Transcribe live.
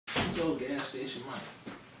go gas station Mike.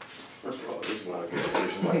 First of all, this is not a gas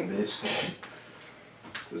station Mike, bitch.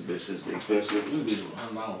 This bitch is expensive. This bitch was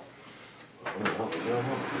 $100.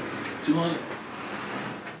 $200. 200.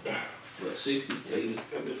 What, 60, 80?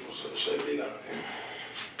 That bitch was 79.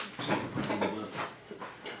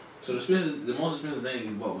 So the most expensive thing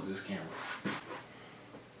you bought was this camera.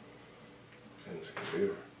 And this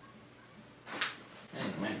computer. It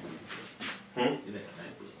ain't a MacBook. It ain't a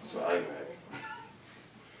MacBook. It's an iMac.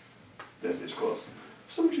 That bitch costs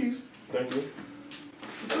some cheese. Thank you.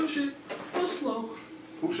 Oh shit. What's slow?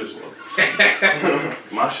 Who shit slow?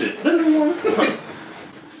 My shit.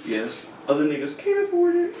 Yes. Other niggas can't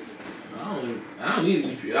afford it. I don't need a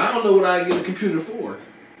computer. I don't know what I get a computer for.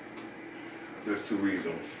 There's two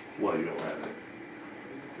reasons why you don't have it.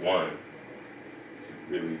 One,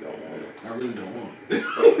 you really don't want it. I really don't want it.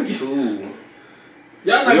 Two,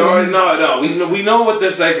 y'all we already know. We know what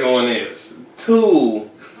the second one is.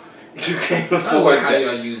 Two, you can't afford I don't like how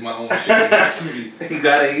y'all use my own shit. You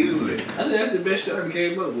gotta use it. I think that's the best shit I ever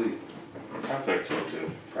came up with. I think so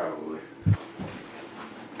too, probably.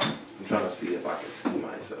 I'm trying to see if I can see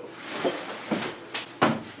myself.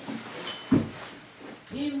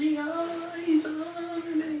 In the eyes of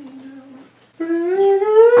an angel. You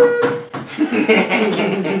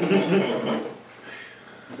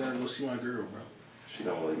gotta go see my girl, bro. She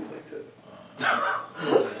don't let you like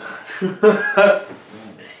that.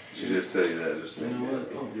 She just tell you that just to you make know you what?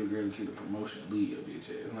 happy. I hope your girl get a promotion and leave your bitch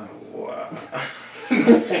ass. Wow.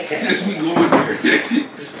 Since we going there.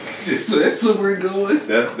 So that's where we're going.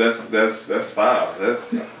 That's foul.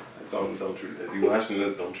 That's don't treat that. If you watching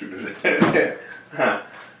this, don't treat it that.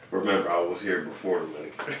 Remember, I was here before the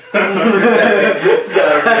link.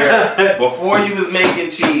 Before you was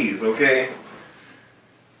making cheese, okay?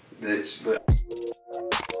 Bitch, but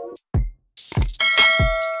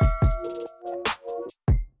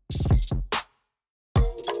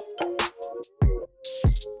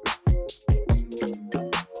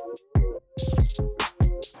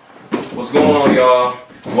what's going on, y'all?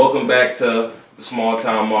 Welcome back to the Small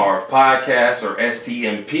Town Marv podcast, or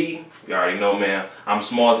STMP. You already know, man. I'm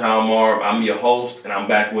Small Town Marv. I'm your host, and I'm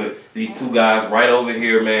back with these two guys right over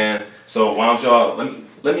here, man. So why don't y'all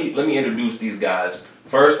let me introduce these guys.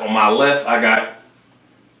 First, on my left, I got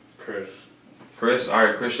Chris. Chris. All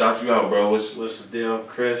right, Chris, shout you out, bro. What's the deal,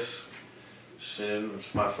 Chris? Shit,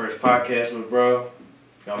 it's my first podcast with bro.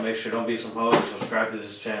 Y'all make sure don't be some hoes and subscribe to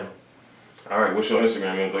this channel. All right, what's your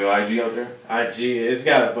Instagram? You want to throw your IG out there? IG, it's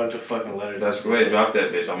got a bunch of fucking letters. That's great. Drop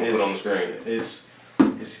that bitch. I'm gonna put it on the screen. It's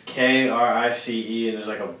KRICE, and there's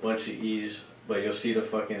like a bunch of E's, but you'll see the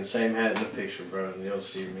fucking same hat in the picture, bro, and you'll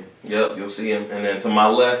see me. Yep, you'll see him. And then to my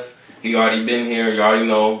left, he already been here. You already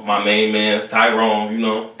know my main man's Tyrone. You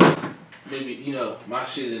know. Maybe my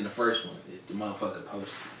shit in the first one. If the motherfucker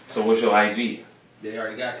posted. So what's your IG? They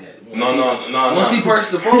already got that. No. Once he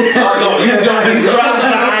purchased the phone, you dropped the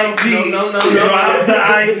IG. No. Drop the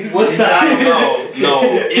IG. What's the IG? No.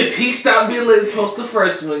 If he stopped being lit to post the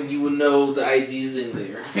first one, you would know the IG's in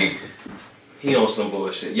there. He on some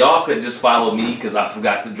bullshit. Y'all could just follow me because I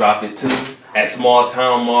forgot to drop it too. At Small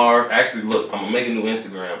Town Marv. Actually, look, I'm gonna make a new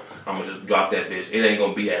Instagram. I'm gonna just drop that bitch. It ain't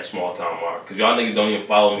gonna be at Small Town Marv because y'all niggas don't even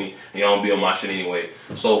follow me and y'all don't be on my shit anyway.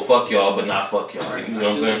 So fuck y'all, but not fuck y'all. You know what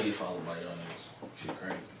I'm saying? Get followed by y'all niggas. Shit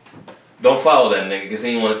crazy. Don't follow that nigga because he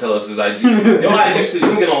ain't want to tell us his IG. Your IG still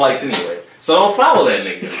you get no likes anyway. So don't follow that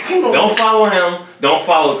nigga. Don't follow him. Don't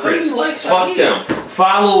follow Chris. Fuck them.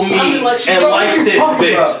 Follow me and like this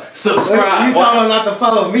bitch. Subscribe. You talking about not to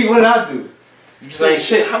follow me? What did I do? You saying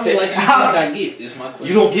shit. How many likes you think I get? Is my question.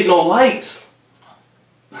 You don't get no likes.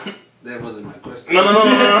 That wasn't my question. No.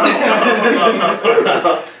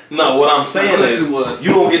 No, what I'm saying is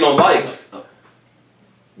you don't get no likes.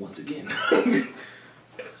 Once again.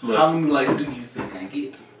 Look, how many likes do you think I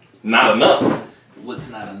get? not enough. What's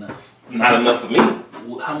not enough? Not enough for me.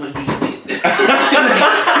 How much do you get?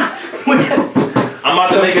 I'm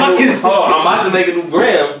about to make a new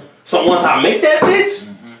gram. So once I make that bitch,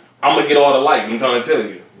 I'm gonna get all the likes. I'm trying to tell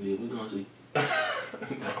you. Yeah, we're gonna see.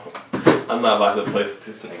 I'm not about to play with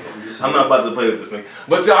this nigga.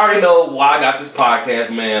 But you already know why I got this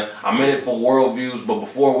podcast, man. I'm in it for worldviews. But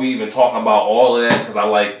before we even talk about all of that, because I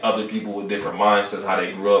like other people with different mindsets, how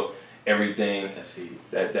they grew up, everything.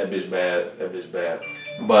 That bitch bad. That bitch bad.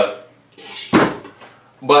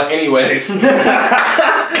 But anyways, look,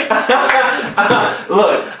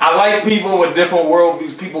 I like people with different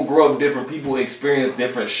worldviews. People grow up different. People experience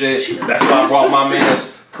different shit. That's why I brought my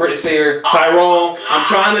man's Chris here, Tyrone. I'm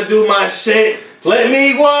trying to do my shit. Let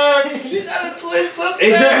me work. She got a twin sister.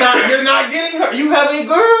 You're not getting her. You have a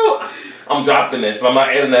girl. I'm dropping this. I'm not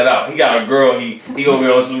editing that out. He got a girl. He over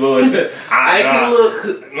here on some bullshit. I can look.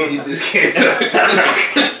 You just can't touch.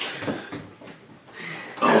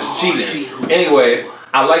 That's cheating. Anyways,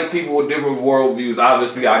 I like people with different worldviews.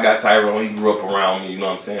 Obviously, I got Tyrone. He grew up around me. You know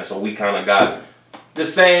what I'm saying? So we kind of got the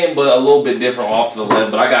same, but a little bit different off to the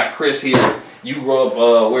left. But I got Chris here. You grew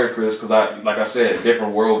up where, Chris? Because like I said,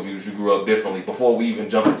 different worldviews. You grew up differently. Before we even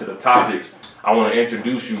jump into the topics, I want to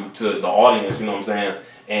introduce you to the audience. You know what I'm saying?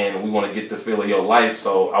 And we want to get the feel of your life.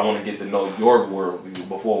 So I want to get to know your worldview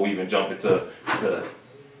before we even jump into the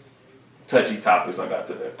touchy topics I got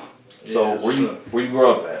today. So yeah, where you grew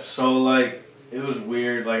up at? So like it was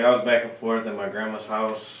weird. Like I was back and forth at my grandma's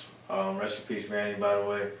house. Rest in peace, Granny. By the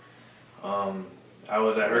way, I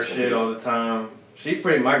was at her shit all the time.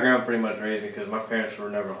 My grandma pretty much raised me because my parents were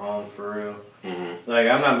never home for real. Mm-hmm. Like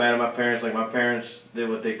I'm not mad at my parents. Like my parents did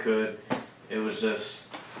what they could. It was just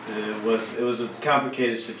it was a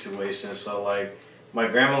complicated situation. So like my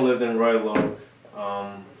grandma lived in Royal Oak,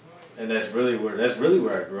 and that's really where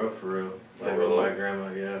I grew up for real. Like with my grandma,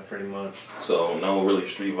 yeah, pretty much. So no really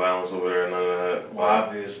street violence over there, none of that. Well,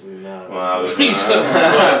 obviously not. Well, obviously not.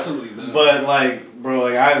 Absolutely not. But like, bro,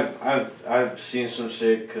 like I've seen some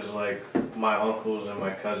shit because like my uncles and my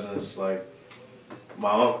cousins, like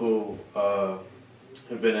my uncle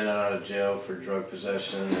had been in and out of jail for drug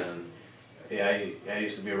possession, and yeah, I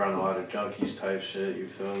used to be around a lot of junkies type shit. You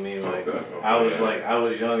feel me? Like I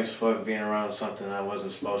was young as fuck being around something I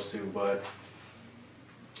wasn't supposed to, but.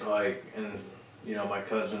 Like, and you know, my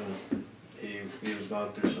cousin, he was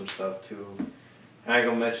going through some stuff too. I ain't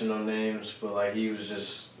gonna mention no names, but like he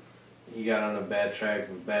got on a bad track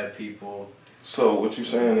with bad people. So what you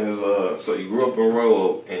saying is, so you grew up in Royal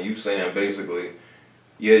Oak, and you saying basically,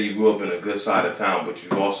 yeah, you grew up in a good side of town, but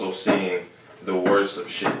you've also seen the worst of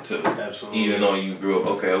shit too. Absolutely. Even though you grew up,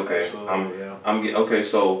 okay, Absolutely, okay,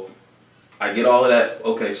 so I get all of that.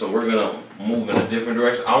 Okay, so we're gonna move in a different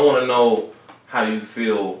direction. I want to know how you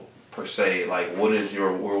feel per se. Like, what is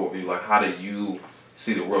your worldview? Like, how do you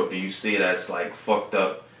see the world? Do you see it as like fucked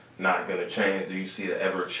up, not gonna change? Do you see it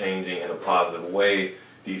ever changing in a positive way?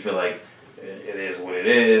 Do you feel like it is what it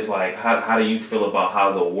is? Like, how do you feel about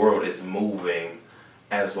how the world is moving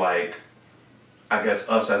as like, I guess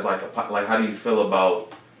us as like how do you feel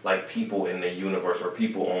about like people in the universe or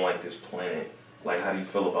people on like this planet? Like, how do you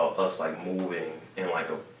feel about us like moving in like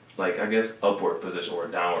a I guess upward position or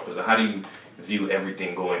a downward position? How do you view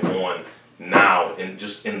everything going on now and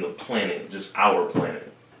just in the planet, just our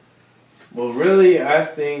planet? Well, really, I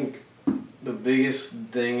think the biggest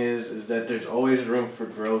thing is that there's always room for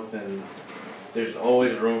growth and there's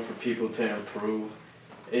always room for people to improve.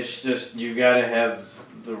 It's just you gotta have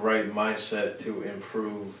the right mindset to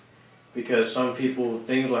improve, because some people,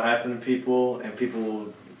 things will happen to people and people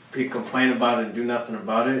will complain about it and do nothing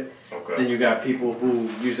about it. Okay. Then you got people who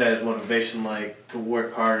use that as motivation, like to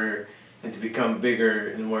work harder and to become bigger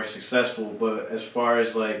and more successful. But as far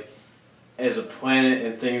as like as a planet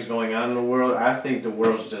and things going on in the world, I think the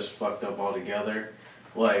world's just fucked up altogether.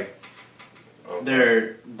 Like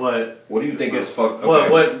but what do you think is fucked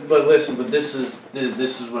up? But listen, but this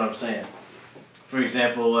is what I'm saying. For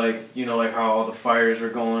example, like, you know, like how all the fires are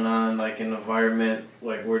going on, like in the environment,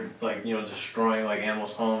 like we're like, you know, destroying like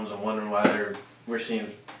animals' homes and wondering why we're seeing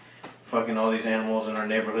fucking all these animals in our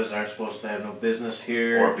neighborhoods that aren't supposed to have no business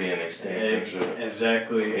here. Or being extinct and shit.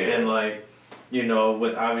 Exactly. Yeah. And like, you know,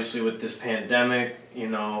 with this pandemic, you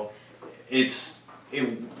know, it's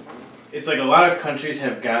like a lot of countries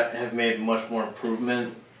have made much more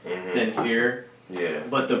improvement than here. Yeah.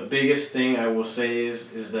 But the biggest thing I will say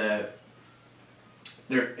is that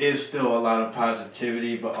there is still a lot of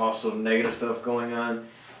positivity, but also negative stuff going on.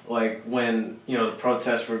 Like when, you know, the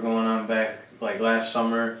protests were going on back like last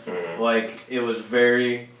summer, like it was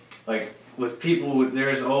very, like with people,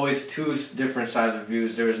 there's always two different sides of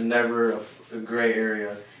views. There was never a gray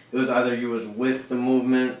area. It was either you was with the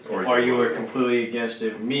movement or you were completely against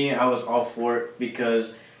it. Me, I was all for it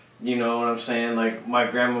because, you know what I'm saying? Like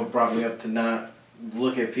my grandma brought me up to not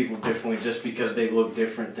look at people differently just because they look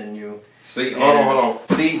different than you. See, hold on.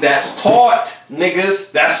 See, that's taught,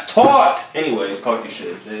 niggas. That's taught. Anyways, talk your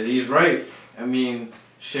shit. Yeah, he's right. I mean,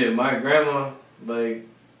 shit, my grandma,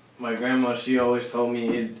 she always told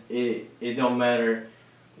me it don't matter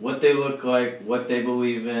what they look like, what they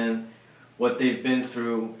believe in, what they've been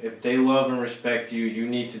through. If they love and respect you, you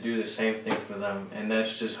need to do the same thing for them. And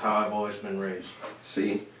that's just how I've always been raised.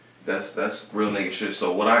 See, that's real nigga shit.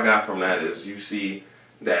 So what I got from that is you see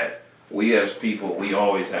that we as people, we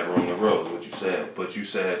always had room to grow, is what you said. But you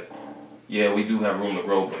said, yeah, we do have room to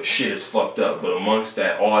grow, but shit is fucked up. But amongst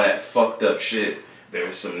that, all that fucked up shit,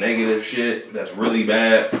 There's some negative shit that's really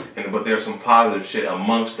bad, but there's some positive shit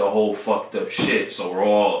amongst the whole fucked up shit. So we're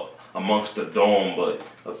all amongst the dome, but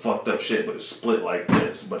the fucked up shit, but it's split like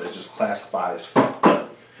this, but it's just classified as fucked up.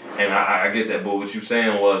 And I get that, but what you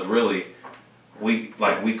saying was really, we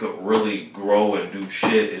could really grow and do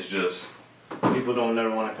shit. It's just people don't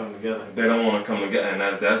never want to come together. They don't want to come together,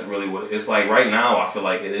 and that's really what it's like right now. I feel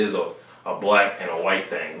like it is a black and a white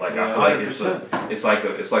thing. Like I feel 100%. like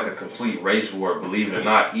it's like a complete race war. Believe it or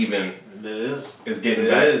not, even it is. It's getting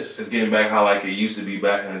back. It's getting back how like it used to be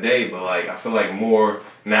back in the day. But like I feel like more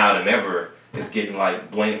now than ever, it's getting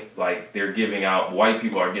like blank. Like they're giving out. White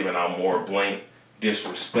people are giving out more blank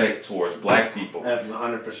disrespect towards black people.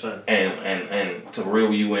 100%. And to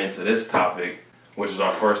reel you into this topic, which is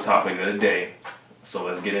our first topic of the day. So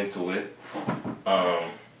let's get into it.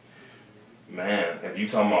 Man, if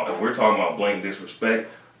we're talking about blank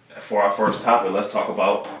disrespect, for our first topic, let's talk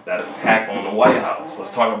about that attack on the White House.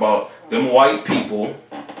 Let's talk about them white people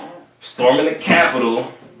storming the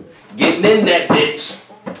Capitol, getting in that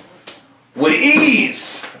bitch with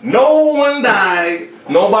ease. No one died.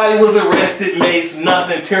 Nobody was arrested, mace,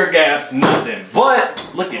 nothing, tear gas, nothing.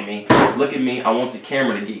 But look at me. Look at me. I want the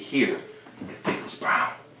camera to get here. If they was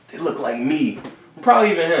brown, they look like me.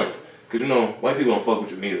 Probably even him. Because, you know, white people don't fuck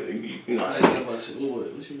with you neither. You know.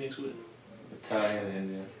 What you mix with? Italian and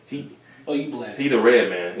Indian. You black. He the red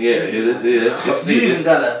man. Yeah, it's you even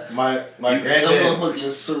got my granddad. Double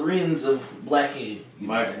hooking syringe of blackhead.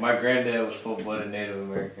 My granddad was full-blooded Native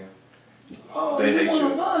American. Oh, they hate one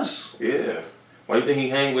you. of us. Yeah. Why you think he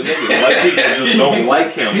hang with niggas? White people just don't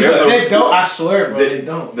like him. They don't. I swear, bro. They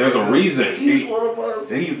don't. There's a reason. He's one of us.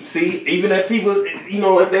 See, even if he was, you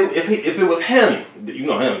know, if it was him, you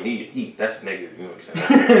know him. He that's nigga. You know what I'm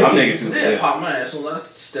saying? I'm nigga too. Yeah, pop my ass when I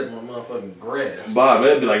step on motherfucking grass. Bob,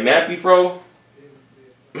 that'd be like nappy fro.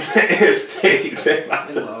 It's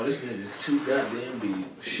oh, this nigga too goddamn big.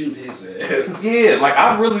 Shoot his ass. Yeah, like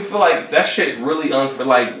I really feel like that shit really unfair.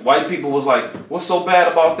 Like white people was like, what's so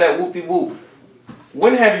bad about that? Whoop de whoop.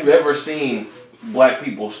 When have you ever seen black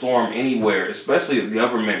people storm anywhere, especially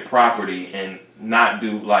government property, and not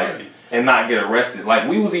do like and not get arrested? Like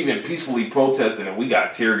we was even peacefully protesting and we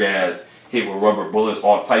got tear gas, hit with rubber bullets,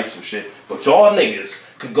 all types of shit. But y'all niggas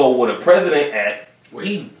could go where the president at,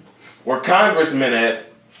 where congressman at.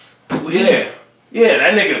 Yeah,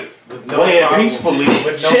 that nigga playing peacefully,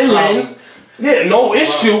 chilling. Yeah, no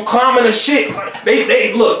issue, climbing the shit.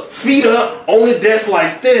 They look, feet up on the desk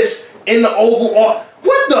like this. In the Oval Office.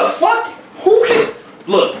 What the fuck? Who can?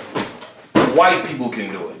 Look, white people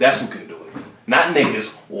can do it. That's who can do it. Not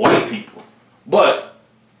niggas, white people. But,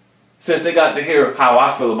 since they got to hear how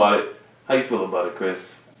I feel about it, how you feel about it, Chris?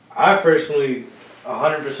 I personally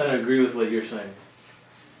 100% agree with what you're saying.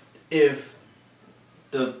 If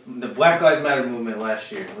the Black Lives Matter movement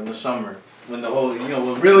last year, in the summer, when the whole, you know,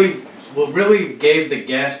 what really gave the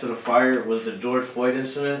gas to the fire was the George Floyd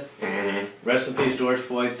incident. Mm-hmm. Rest in peace, George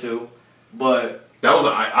Floyd too. But that was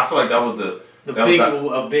I feel like that was a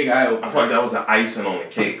big eye opener. I feel like that was the icing on the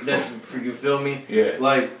cake. That's for you feel me? Yeah.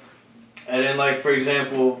 Like, and then like for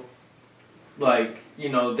example, like you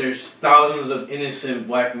know, there's thousands of innocent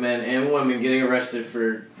black men and women getting arrested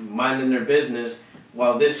for minding their business,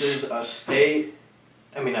 while this is a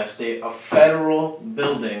federal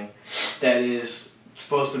building that is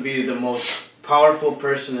supposed to be the most powerful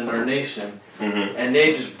person in our nation, and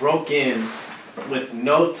they just broke in with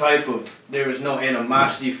no type of, there was no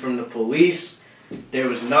animosity from the police, there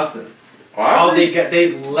was nothing. All they got,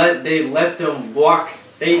 they let them walk,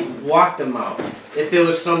 they walked them out. If there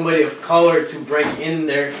was somebody of color to break in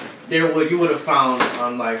there, you would have found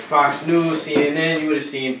on like Fox News, CNN, you would have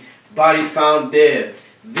seen body found dead,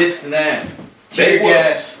 this and that. Tear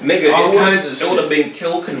gas, nigga, all kinds of shit. It would have been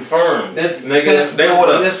kill confirmed. That's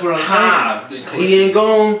what I'm saying. He ain't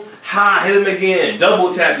gone. Hit him again.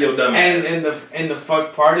 Double tap your dumb ass. And the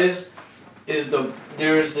fuck part is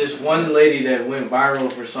there's this one lady that went viral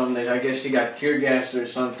for something that I guess she got tear gassed or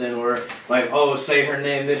something, or like, oh, say her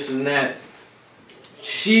name, this and that.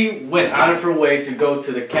 She went out of her way to go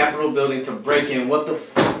to the Capitol building to break in. What the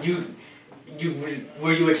fuck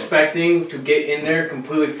were you expecting to get in there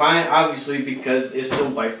completely fine? Obviously, because it's the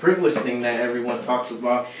white privilege thing that everyone talks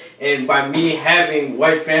about. And by me having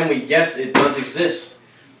white family, yes, it does exist.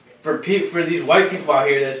 For these white people out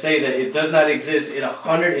here that say that it does not exist, it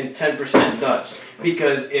 110% does.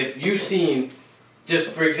 Because if you've seen,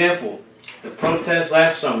 just for example, the protests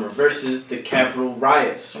last summer versus the Capitol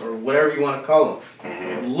riots, or whatever you want to call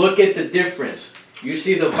them, look at the difference. You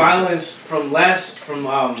see the violence from last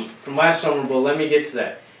summer, but let me get to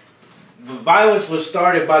that. The violence was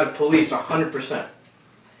started by the police 100%.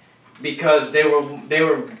 because they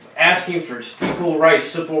were asking for equal rights,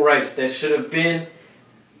 civil rights that should have been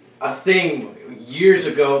a thing years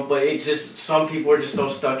ago, but it just, some people are just so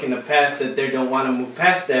stuck in the past that they don't want to move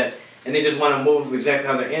past that, and they just want to move exactly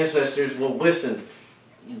how their ancestors. Well, listen,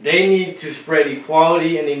 they need to spread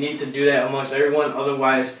equality, and they need to do that amongst everyone.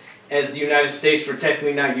 Otherwise, as the United States, we're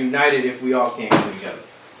technically not united if we all can't come together.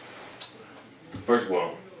 First of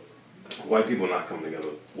all, white people not coming together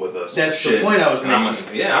with us. That's the point I was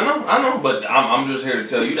making. Yeah, I know, but I'm just here to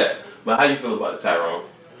tell you that. But how you feel about it, Tyrone?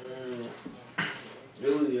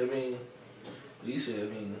 Really, I mean, he said, I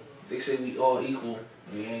mean, they say we all equal.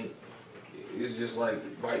 We ain't. It's just like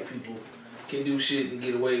white people can do shit and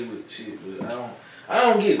get away with shit, but I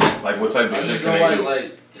don't get it. Like what type of shit? I just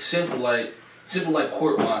don't like simple like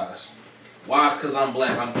court wise. Why? Because I'm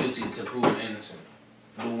black, I'm guilty to prove innocent.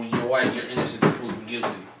 But when you're white, you're innocent to prove guilty.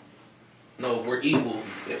 No, we're equal.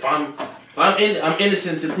 If I'm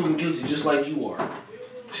innocent to prove guilty, just like you are.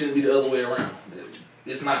 It shouldn't be the other way around.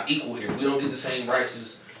 It's not equal here. We don't get the same rights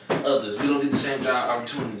as others. We don't get the same job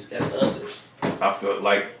opportunities as others. I feel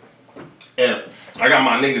like if I got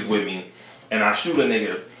my niggas with me and I shoot a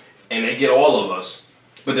nigga and they get all of us,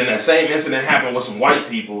 but then that same incident happened with some white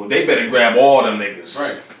people, they better grab all them niggas.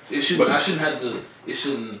 Right. It should. I shouldn't have to. It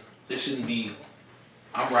shouldn't be.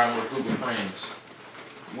 I'm riding with a group of friends.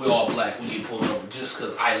 We're all black. We get pulled over just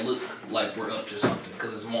because I look like we're up to something.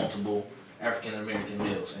 Because it's multiple African American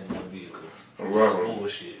males in one vehicle. That's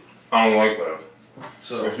bullshit. I don't like that.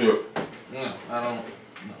 So, no, I don't.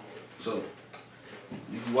 No. So,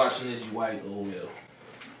 if you're watching this, you white. Oh well.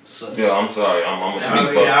 Sucks. Yeah, I'm sorry. I'm a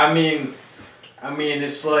yeah, I mean,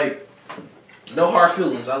 it's like. No hard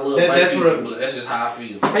feelings. I love white people, but that's just how I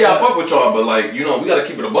feel. Yeah, I fuck with y'all, but like, you know, we gotta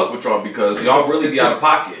keep it a buck with y'all because y'all really be out of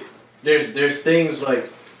pocket. There's things like,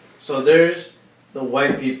 so there's the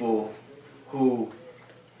white people who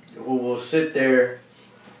will sit there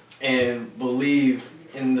and believe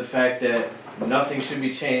in the fact that nothing should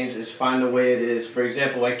be changed, it's fine the way it is. For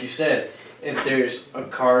example, like you said, if there's a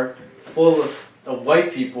car full of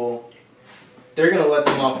white people, they're gonna let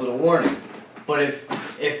them off with a warning. But if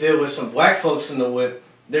it was some black folks in the whip,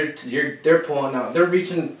 they're pulling out, they're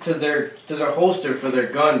reaching to their holster for their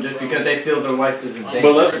gun just because they feel their life is in danger.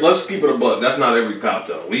 But let's keep it a buck. That's not every cop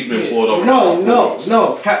though. We've been pulled over. No.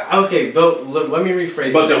 Okay, but let me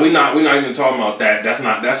rephrase. But we're not even talking about that.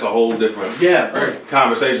 That's a whole different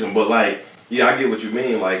conversation. But like, yeah, I get what you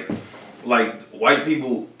mean. Like white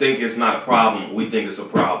people think it's not a problem. We think it's a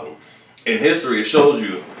problem. In history, it shows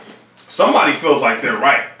you somebody feels like they're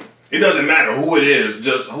right. It doesn't matter who it is,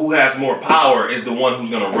 just who has more power is the one who's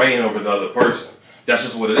going to reign over the other person. That's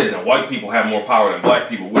just what it is. And white people have more power than black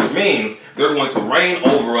people, which means they're going to reign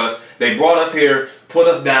over us. They brought us here, put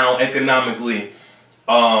us down economically,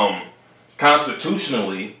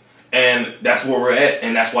 constitutionally, and that's where we're at,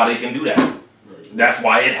 and that's why they can do that. That's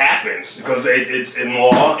why it happens, because it's in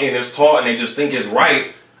law and it's taught, and they just think it's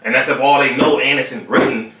right, and that's if all they know and it's in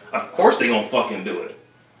written. Of course they gonna fucking do it.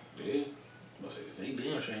 Yeah. They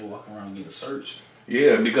damn sure ain't walking around getting searched.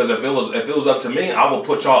 Yeah, because if it was up to me, I would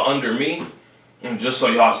put y'all under me, and just so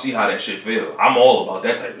y'all see how that shit feel. I'm all about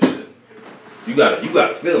that type of shit. You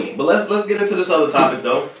gotta feel me. But let's get into this other topic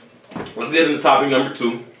though. Let's get into topic number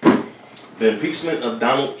 2. The impeachment of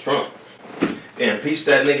Donald Trump. They impeached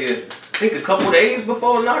that nigga, I think a couple days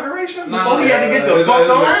before inauguration? Before he had to get the fuck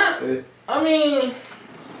on? I mean,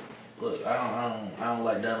 look, I don't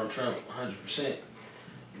like Donald Trump 100%.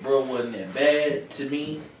 Bro wasn't that bad to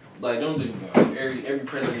me. Like, don't do every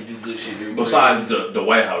president do good shit. Besides the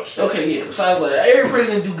White House shit. Okay, yeah. Besides, like, every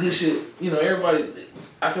president do good shit. You know, everybody.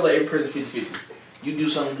 I feel like every president 50-50. You do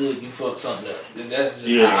something good, you fuck something up. That's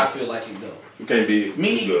just how I feel like it go. You can't be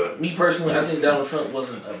good. Me personally, I think Donald Trump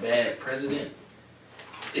wasn't a bad president.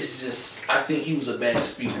 It's just, I think he was a bad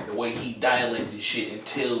speaker. The way he dialected shit and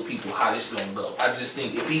tell people how this gonna go. I just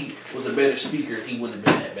think if he was a better speaker, he wouldn't have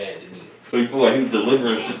been that bad to me. So you feel like he was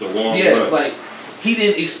delivering shit the wrong way? Yeah, like, he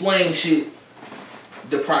didn't explain shit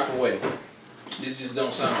the proper way. This just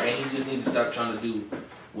don't sound right. And he just needs to stop trying to do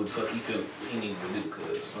what the fuck he felt he needed to do.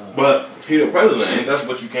 Cause, but he the president, ain't that's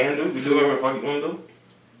what you can do? You do whatever the fuck you want to do?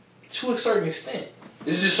 To a certain extent.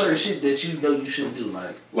 There's just certain shit that you know you shouldn't do.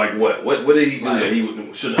 Like what? What did he do that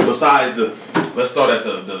he shouldn't? Besides let's start at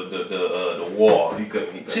the wall. He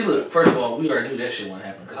couldn't. See, look. First of all, we already knew that shit wouldn't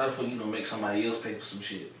happen. Cause how the fuck you gonna make somebody else pay for some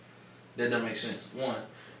shit? That doesn't make sense. One,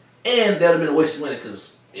 and that'd have been a waste of money.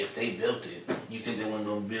 Cause if they built it, you think they weren't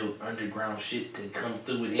gonna build underground shit to come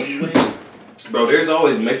through it anyway? Bro, there's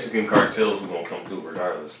always Mexican cartels who gonna come through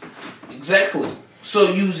regardless. Exactly.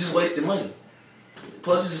 So you was just wasting money.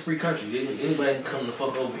 Plus, it's a free country. Anybody can come the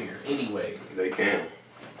fuck over here anyway. They can.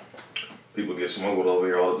 People get smuggled over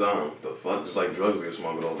here all the time. The fuck, just like drugs get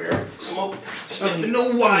smuggled over here. Smoking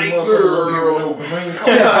no white girl.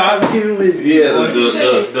 Yeah,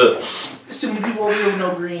 There's too many people over here with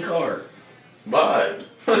no green card. Bye.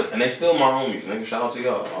 And they still my homies. Nigga, shout out to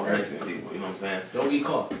y'all, all Mexican people. You know what I'm saying? Don't get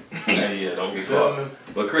caught. Yeah, don't get caught.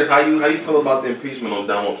 But Chris, how you feel about the impeachment on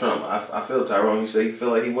Donald Trump? I feel Tyrone. He said he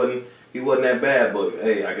feel like he wasn't that bad, but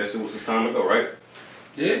hey, I guess it was his time to go, right?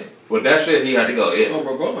 Yeah. With that shit, he had to go. Yeah. Oh,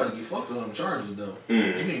 bro about to get fucked on them charges though. He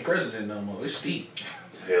ain't president no more. It's steep.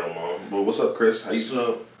 Hell no. But what's up, Chris? How you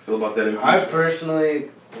feel about that impeachment? I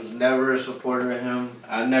personally was never a supporter of him.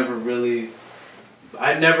 I never really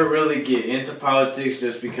get into politics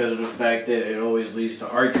just because of the fact that it always leads to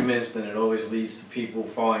arguments, and it always leads to people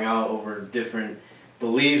falling out over different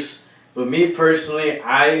beliefs. But me personally,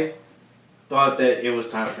 I thought that it was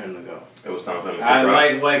time for him to go. It was time for him to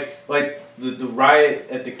go. Like the riot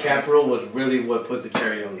at the Capitol was really what put the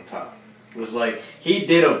cherry on the top. It was like he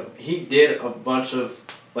did a bunch of,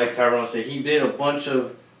 like Tyrone said, he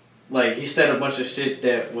said a bunch of shit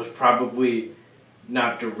that was probably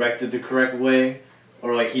not directed the correct way,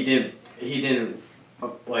 or like he didn't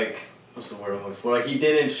like, what's the word I'm looking for? Like he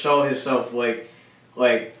didn't show himself like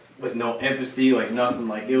with no empathy, like nothing.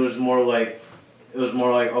 Like it was more like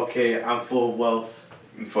okay, I'm full of wealth.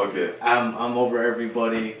 Fuck it. I'm over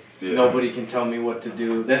everybody. Yeah. Nobody can tell me what to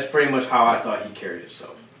do. That's pretty much how I thought he carried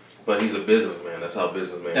himself. But he's a businessman. That's how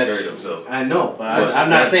businessmen carry themselves. I know, but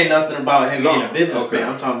I'm not saying nothing about him being a businessman. Okay.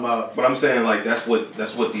 I'm talking about. But I'm saying like that's what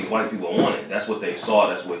these white people wanted. That's what they saw.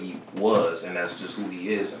 That's what he was, and that's just who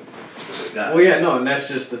he is, and that's what they got. Well, yeah, no, and that's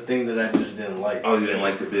just the thing that I just didn't like. Oh, you didn't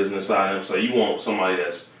like the business side of him, so you want somebody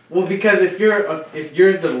that's. Well, because if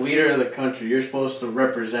you're the leader of the country, you're supposed to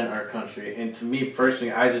represent our country, and to me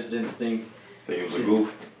personally, I just didn't think. He was a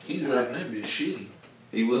goof. He's rapping that bitch shitty.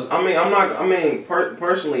 He was.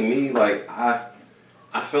 Personally, me, like I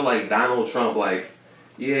feel like Donald Trump, like,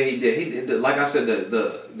 yeah, he did. Like I said,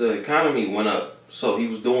 the economy went up, so he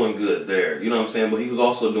was doing good there. You know what I'm saying? But he was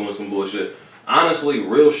also doing some bullshit. Honestly,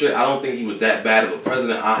 real shit. I don't think he was that bad of a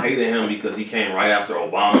president. I hated him because he came right after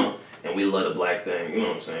Obama. And we let a black thing, you know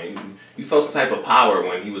what I'm saying? You felt some type of power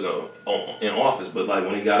when he was in office, but like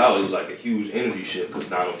when he got out, it was like a huge energy shift because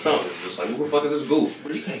Donald Trump is just like, who the fuck is this goof?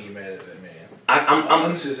 But you can't get mad at that man.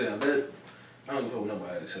 I'm just saying that I don't give a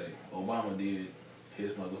nobody to say. Obama did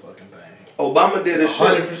his motherfucking thing. Obama did his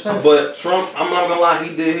 100%. Shit, but Trump, I'm not gonna lie,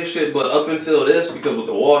 he did his shit. But up until this, because with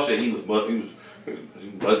the wall shit, he was bugging, he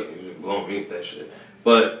was blowing me with that shit.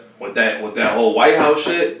 But with that whole White House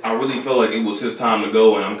shit, I really feel like it was his time to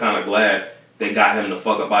go, and I'm kind of glad they got him the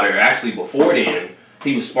fuck up out of here. Actually, before then,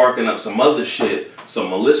 he was sparking up some other shit,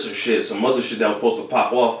 some Melissa shit, some other shit that was supposed to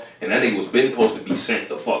pop off, and that nigga was been supposed to be sent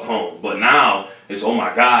the fuck home. But now, it's, oh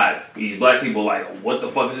my God, these black people like, what the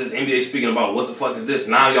fuck is this? NBA speaking about, what the fuck is this?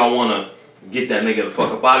 Now y'all want to get that nigga the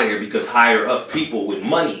fuck up out of here because higher up people with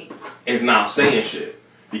money is now saying shit.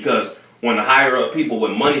 Because when the higher up people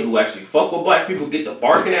with money who actually fuck with black people get to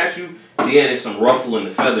barking at you, then it's some ruffling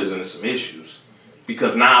the feathers and it's some issues.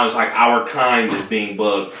 Because now it's like our kind is being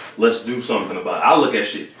bugged. Let's do something about it. I look at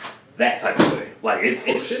shit that type of way. Like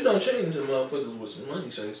it's shit don't change if motherfuckers with some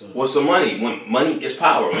money say something. With some money, when money is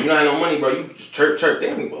power. When you don't have no money, bro, you just chirp. They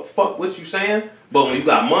don't give a fuck what you saying. But when you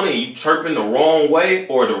got money, you chirping the wrong way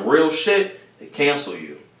or the real shit, they cancel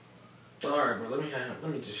you. All right, bro.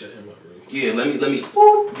 Let me just shut him up. Yeah, let me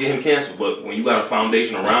whoop, get him canceled. But when you got a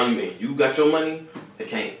foundation around you and you got your money, they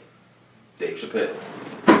can't. Dave Chappelle.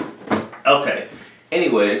 Okay.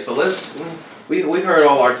 Anyway, so we heard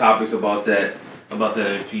all our topics about the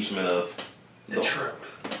impeachment of the Trump.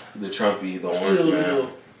 The Trumpy, the orange man.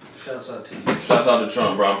 Shouts out to you. Shouts out to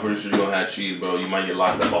Trump, bro. I'm pretty sure you're gonna have cheese, bro. You might get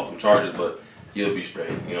locked up off some charges, but you'll be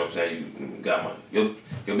straight. You know what I'm saying? You got money.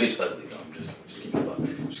 Your bitch ugly though. Just keep it buck.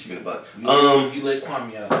 Just keep it buck. You let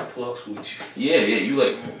Kwame out. Fucks with you. Yeah, you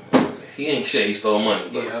like. He ain't shit. He stole money.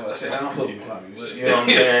 Yeah, I was about to say I don't fuck with Kwame, but you know what I'm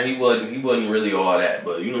saying. He wasn't really all that,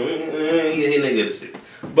 but you know he nigga to see.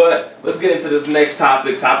 But let's get into this next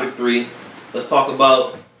topic. Topic 3. Let's talk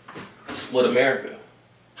about split America.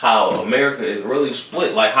 How America is really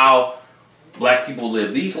split. Like how black people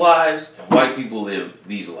live these lives and white people live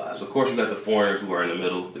these lives. Of course, you got the foreigners who are in the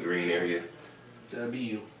middle, the green area. That'd be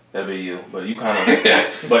you. That'd be you. But you kind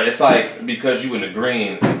of, but it's like because you in the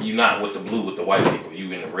green, you not with the blue with the white people.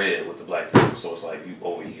 You in the red with the black people. So it's like you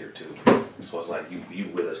over here too. So it's like you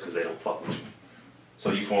with us because they don't fuck with you.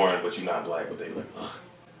 So you foreign, but you not black, but they like,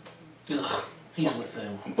 ugh. He's with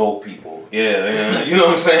them. Both people. Yeah, you know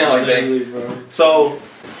what I'm saying? Like they. So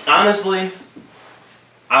honestly,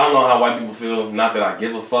 I don't know how white people feel. Not that I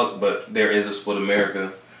give a fuck, but there is a split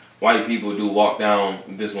America. white people do walk down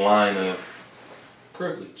this line of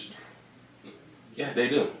privilege. Yeah, they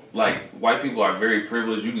do. Like, white people are very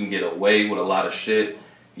privileged. You can get away with a lot of shit.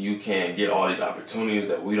 You can get all these opportunities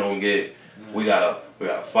that we don't get. We gotta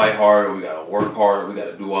fight harder. We gotta work harder. We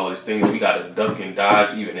gotta do all these things. We gotta duck and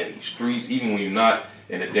dodge even in these streets, even when you're not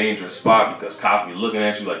in a dangerous spot because cops be looking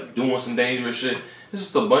at you like you're doing some dangerous shit. It's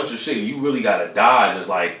just a bunch of shit you really gotta dodge as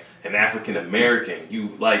like an African American.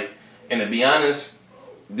 You like, and to be honest,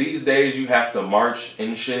 these days you have to march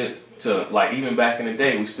and shit to like even back in the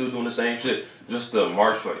day we still doing the same shit just to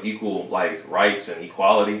march for equal like rights and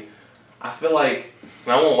equality. I feel like,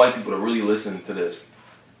 and I want white people to really listen to this.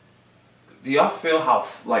 Do y'all feel how,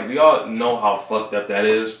 like, do y'all know how fucked up that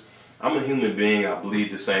is? I'm a human being. I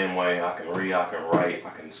bleed the same way. I can read, I can write, I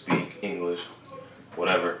can speak English,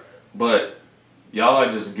 whatever. But y'all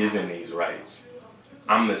are just given these rights.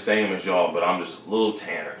 I'm the same as y'all, but I'm just a little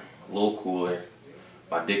tanner, a little cooler,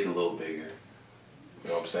 my dick a little bigger. You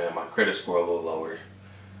know what I'm saying? My credit score a little lower.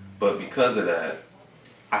 But because of that,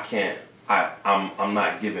 I'm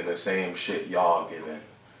not given the same shit y'all given.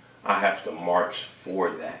 I have to march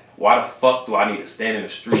for that. Why the fuck do I need to stand in the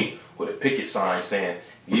street with a picket sign saying,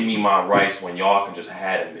 give me my rights when y'all can just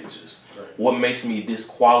have them bitches? Right. What makes me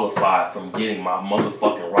disqualified from getting my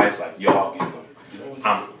motherfucking rights like y'all get them? You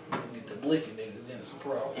know, we get the blicking niggas, then it's a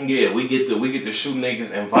problem. Yeah, we get to shoot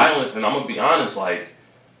niggas and violence, and I'm gonna be honest, like,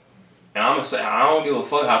 and I'm gonna say, I don't give a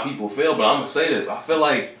fuck how people feel, but I'm gonna say this. I feel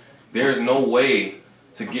like there's no way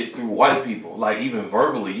to get through white people, like even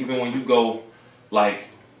verbally, even when you go, like,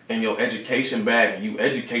 in your education bag and you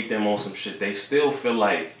educate them on some shit, they still feel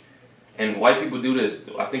like, and white people do this,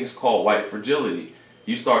 I think it's called white fragility.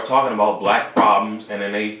 You start talking about black problems and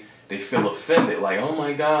then they feel offended, like, oh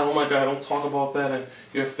my god, don't talk about that, and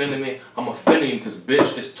you're offending me. I'm offending you because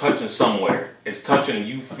bitch, it's touching somewhere. It's touching and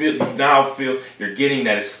you now feel you're getting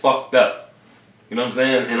that it's fucked up. You know what I'm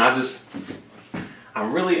saying? And I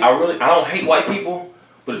don't hate white people,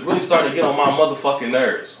 but it's really starting to get on my motherfucking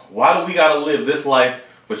nerves. Why do we gotta live this life?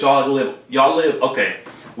 But y'all live, okay,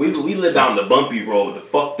 we live down the bumpy road, the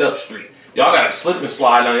fucked up street. Y'all gotta slip and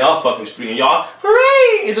slide down y'all fucking street and y'all,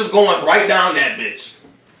 hooray, it's just going right down that bitch.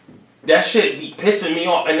 That shit be pissing me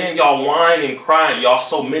off, and then y'all whine and crying, y'all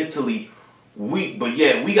so mentally weak, but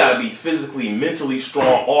yeah, we gotta be physically, mentally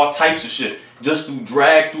strong, all types of shit, just to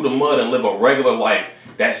drag through the mud and live a regular life.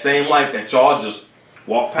 That same life that y'all just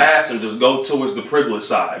walk past and just go towards the privileged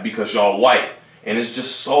side because y'all white. And it's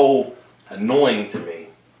just so annoying to me.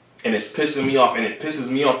 And it's pissing me off, and it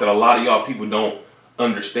pisses me off that a lot of y'all people don't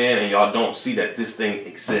understand and y'all don't see that this thing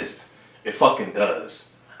exists. It fucking does.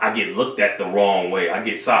 I get looked at the wrong way. I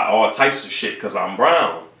get all types of shit because I'm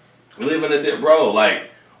brown. We live in a bro,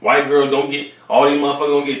 like, white girls don't get, all these motherfuckers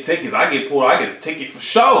don't get tickets. I get pulled, I get a ticket for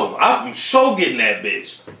show. I'm from show getting that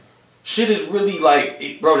bitch. Shit is really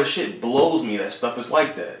like, bro, this shit blows me that stuff is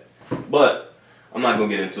like that. But I'm not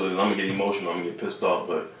going to get into it. I'm going to get emotional. I'm going to get pissed off,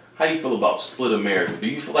 but how you feel about split America? Do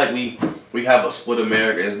you feel like we have a split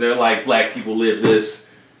America? Is there like black people live this,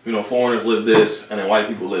 you know, foreigners live this, and then white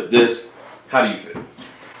people live this? How do you feel?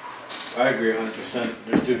 I agree 100%.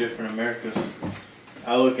 There's two different Americas.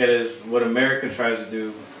 I look at it as what America tries to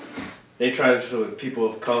do. They try to show people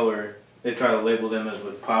of color, they try to label them as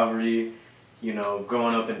with poverty, you know,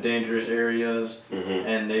 growing up in dangerous areas,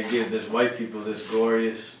 and they give this white people this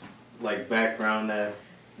glorious like background that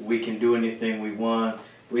we can do anything we want.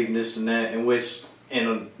 We can this and that, in which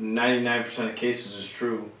in 99% of cases is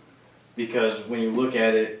true, because when you look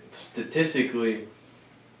at it statistically,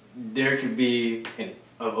 there could be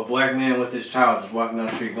a black man with his child just walking down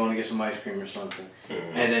the street going to get some ice cream or something,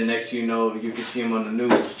 and then next you know you can see him on the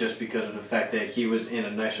news just because of the fact that he was in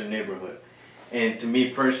a nicer neighborhood. And to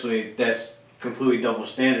me personally, that's completely double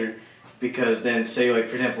standard, because then say like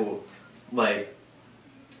for example, like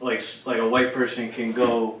a white person can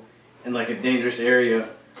go in like a dangerous area,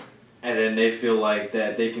 and then they feel like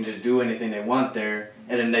that they can just do anything they want there,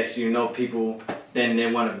 and then next thing you know, people then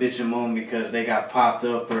they want to bitch and moan because they got popped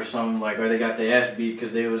up or something, like, or they got their ass beat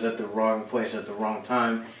because they was at the wrong place at the wrong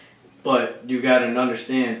time. But you gotta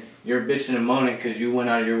understand, you're bitching and moaning because you went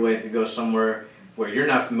out of your way to go somewhere where you're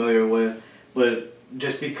not familiar with. But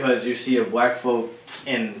just because you see a black folk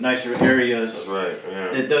in nicer areas, that's right, yeah,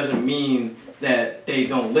 that doesn't mean that they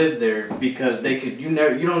don't live there, because they could, you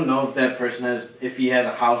don't know if that person if he has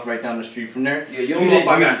a house right down the street from there. Yeah, you don't know if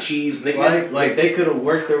I got cheese, nigga. Like they could have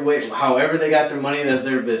worked their way, however they got their money, that's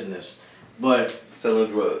their business. But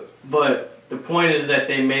selling drugs. But the point is that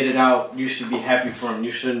they made it out. You should be happy for them.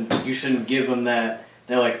 You shouldn't give them that.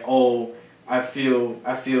 They're like, oh, I feel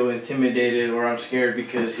intimidated or I'm scared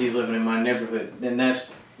because he's living in my neighborhood. Then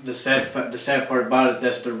the sad part about it,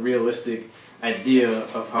 that's the realistic idea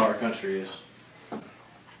of how our country is. I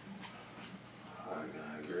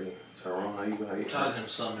agree. Tyrone, how you? Trying him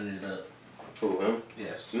summing it up. Who, him?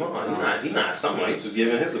 Yes. No, he's not something. He's just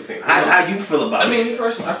giving his opinion. How you feel about it? I mean, me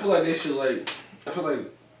personally, I feel like they should I feel like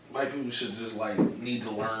white people should just need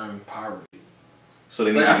to learn poverty. So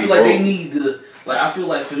they need I to be feel like broke. they need to I feel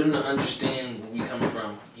like for them to understand where we coming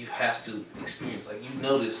from, you have to experience. Like, you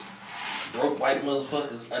notice broke white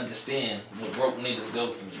motherfuckers understand what broke niggas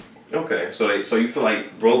go through. Okay, so you feel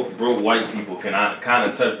like broke white people can kind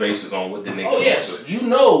of touch bases on what the niggas. Oh yes, you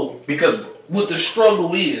know, because what the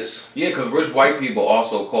struggle is. Yeah, because rich white people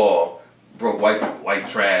also call broke white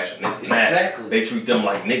trash and this and that. Exactly. They treat them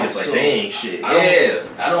like niggas, like So, they ain't shit.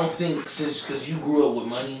 I don't think because you grew up with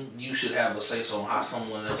money, you should have a say so on how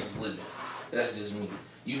someone else is living. That's just me.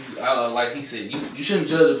 Like he said, you shouldn't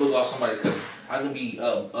judge a book off somebody because I can be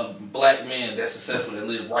a black man that's successful that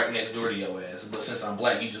live right next door to your ass. But since I'm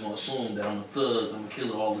black, you just gonna assume that I'm a thug, I'm a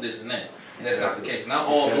killer, all of this and that. And that's not the case. Not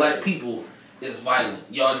all black people is violent.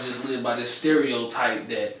 Y'all just live by this stereotype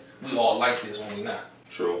that we all like this when we not.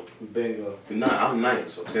 True. Bingo. I'm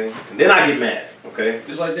nice, okay? And then I get mad, okay?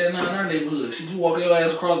 It's like that now in our neighborhood. Shit, you walk your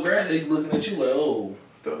ass across grass, they looking at you like, oh.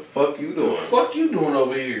 The fuck you doing? The fuck you doing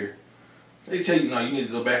over here? They tell you, no, you need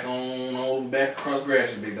to go back back across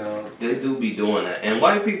grass, big dog. They do be doing that. And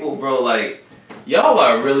white people, bro, like, y'all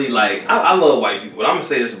are really like, I love white people, but I'm gonna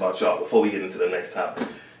say this about y'all before we get into the next topic.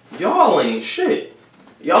 Y'all ain't shit.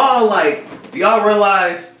 Y'all like, do y'all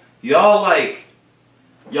realize y'all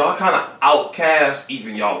kind of outcast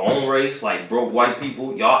even y'all own race, like broke white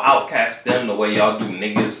people. Y'all outcast them the way y'all do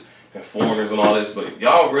niggas and foreigners and all this. But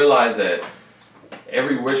y'all realize that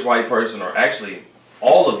every rich white person, or actually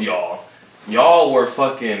all of y'all were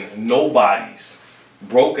fucking nobodies.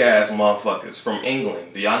 Broke ass motherfuckers from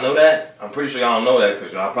England. Do y'all know that? I'm pretty sure y'all don't know that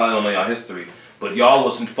because y'all probably don't know y'all history. But y'all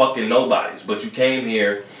wasn't fucking nobodies. But you came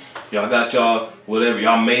here, y'all got y'all whatever,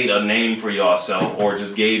 y'all made a name for y'allself or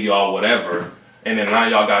just gave y'all whatever. And then now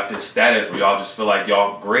y'all got this status where y'all just feel like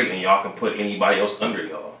y'all great and y'all can put anybody else under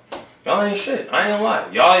y'all. Y'all ain't shit. I ain't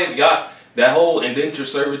lying. Y'all that whole indentured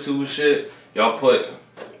servitude shit, y'all put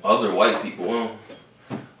other white people, well,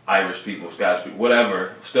 Irish people, Scottish people,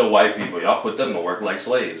 whatever, still white people, y'all put them to work like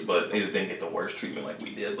slaves, but they just didn't get the worst treatment like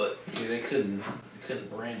we did. But yeah, they couldn't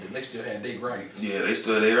brand it. They still had their rights. Yeah, they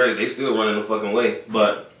still running the fucking way.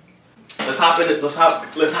 But let's hop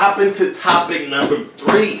into topic number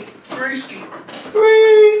 3.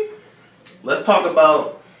 Let's talk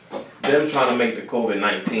about them trying to make the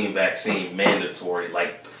COVID-19 vaccine mandatory,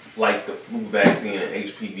 like the flu vaccine and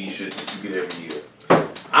HPV shit that you get every year.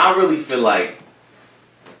 I really feel like,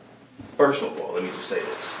 first of all, let me just say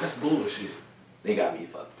this. That's bullshit. They got me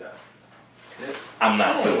fucked up. That, I'm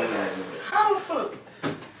not feeling that. How the fuck?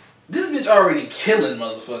 This bitch already killing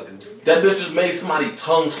motherfuckers. That bitch just made somebody's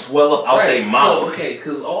tongue swell up out their mouth. So, okay,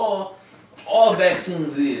 because all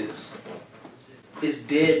vaccines is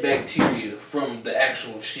dead bacteria from the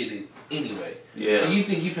actual shit anyway. Yeah. So you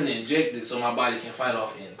think you finna inject it so my body can fight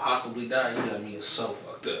off and possibly die? You got me so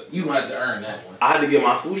fucked up. You gonna have to earn that one. I had to get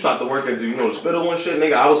my flu shot to work and do, the spittle and shit,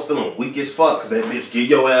 nigga. I was feeling weak as fuck because that bitch give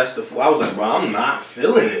your ass the flu. I was like, bro, I'm not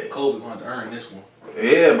feeling it. COVID gonna have to earn this one.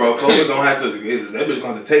 Yeah, bro. COVID gonna have to, that bitch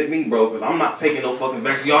gonna have to take me, bro, because I'm not taking no fucking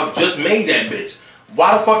vaccine. Y'all just made that bitch.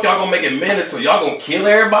 Why the fuck y'all gonna make it mandatory? Y'all gonna kill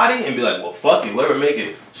everybody and be like, well, fuck it, whoever make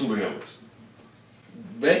it superhumans.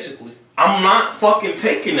 Basically. I'm not fucking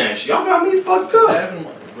taking that shit. Y'all got me fucked up.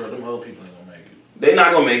 Bro, them old people ain't gonna make it. They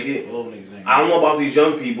not gonna make it. Old niggas ain't. I don't know about these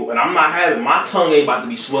young people, and I'm not having, my tongue ain't about to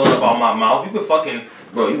be swelling up out my mouth. You could fucking,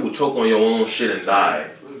 bro, you would choke on your own shit and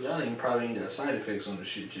die. Y'all probably ain't got side effects on the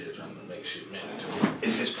shit yet, trying to make shit mandatory.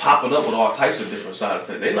 It's just popping up with all types of different side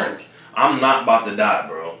effects. They like, I'm not about to die,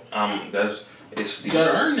 bro. You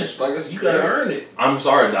gotta earn this, like I said, you gotta earn it. I'm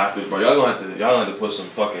sorry, doctors, bro. Y'all gonna have to put some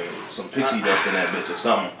pixie dust in that bitch or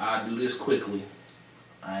something. I'll do this quickly.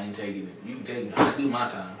 I ain't taking it. You can take me. I do my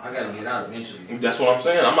time. I gotta get out eventually. That's what I'm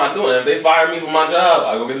saying. I'm not doing it. If they fire me from my job,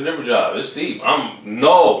 I go get a different job. It's deep.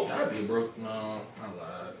 No. I'd be broke. No, I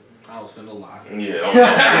lied. I was finna lie.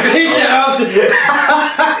 Yeah. He said I was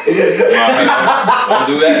Don't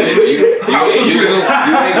do that, nigga. You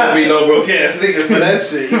ain't gonna be no broke ass nigga for that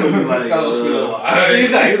shit. You gonna be like, I was finna lie.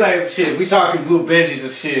 He's like, shit, if we talking blue Benjis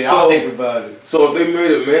and shit, I'll think about it. So if they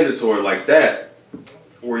made it mandatory like that,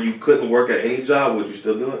 where you couldn't work at any job, would you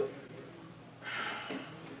still do it?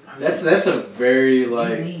 That's a very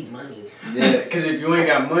like. You need money. Yeah, because if you ain't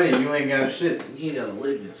got money, you ain't got shit. You ain't got a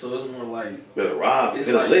living, so it's more like Better rob. It's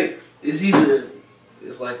Get like, a lick.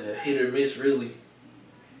 It's like a hit or miss, really.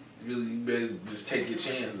 really, you better just take your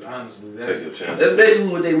chance. Honestly, Take your chance. That's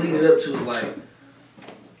basically what they lead it up to. Is like,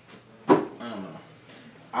 I don't know.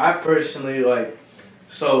 I personally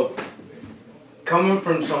so coming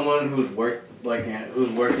from someone who's who's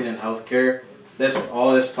working in healthcare. That's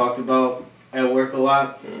all that's talked about at work a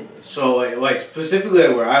lot. So like specifically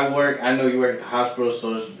at where I work, I know you work at the hospital,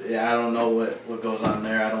 so I don't know what goes on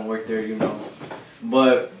there. I don't work there, you know.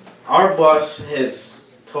 But our boss has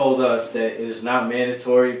told us that it is not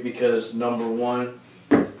mandatory because number one,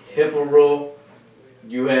 HIPAA rule,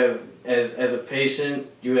 you have as a patient,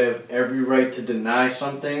 you have every right to deny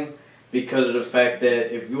something because of the fact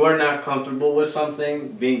that if you are not comfortable with something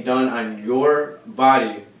being done on your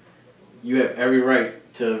body, you have every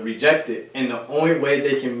right to reject it. And the only way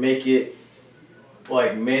they can make it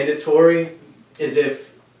like mandatory is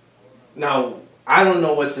if, now I don't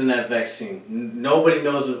know what's in that vaccine. Nobody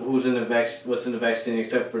knows what's in the vaccine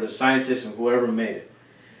except for the scientists and whoever made it.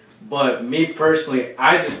 But me personally,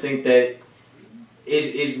 I just think that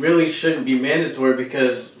it really shouldn't be mandatory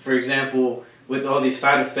because, for example, with all these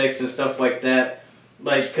side effects and stuff like that,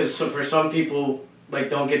 like, because for some people, like,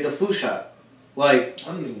 don't get the flu shot. Like,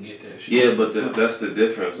 I don't even get that shit. Yeah, but that's the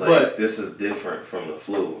difference. Like, but, this is different from the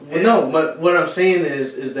flu. Well, no, but what I'm saying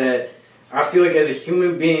is that I feel like as a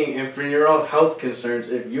human being and for your own health concerns,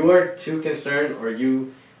 if you are too concerned or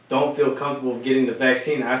you don't feel comfortable getting the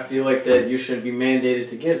vaccine, I feel like that you should be mandated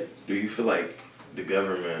to get it. Do you feel like the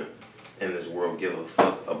government in this world give a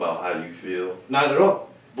fuck about how you feel? Not at all.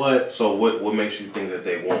 But so what makes you think that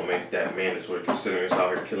they won't make that mandatory, considering it's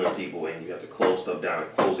out here killing people and you have to close stuff down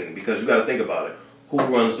and closing? Because you got to think about it. Who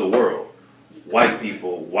runs the world? White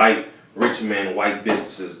people, white rich men, white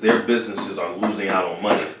businesses. Their businesses are losing out on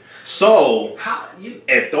money. So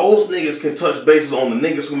if those niggas can touch bases on the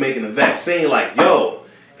niggas who making the vaccine, like, yo,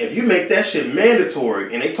 if you make that shit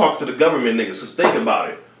mandatory, and they talk to the government niggas, because think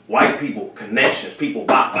about it, white people, connections, people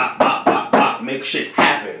bop, bop, bop, bop, bop, make shit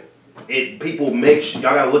happen. People make y'all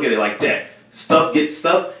gotta look at it like that. Stuff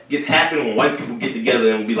gets happening when white people get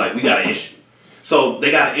together and be like, we got an issue. So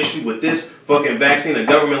they got an issue with this fucking vaccine. The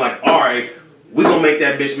government like, all right, we gonna make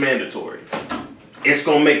that bitch mandatory. It's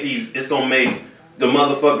gonna make the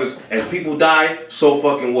motherfuckers, as people die, so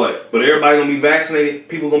fucking what? But everybody gonna be vaccinated.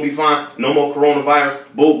 People gonna be fine. No more coronavirus.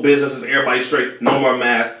 Both businesses, everybody straight. No more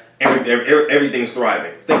masks. Everything's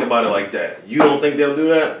thriving. Think about it like that. You don't think they'll do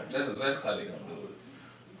that? That's exactly how they gonna.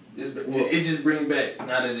 It just brings back,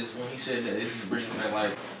 now that it's, when he said that, it just brings back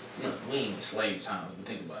like, you know, we ain't in slave times, but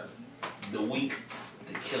think about it. The weak,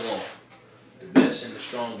 they kill off. The best and the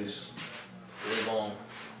strongest, they're going to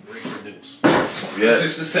reproduce. Yeah. It's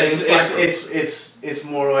just the same cycle. It's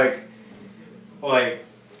more like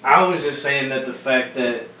I was just saying that the fact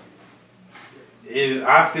that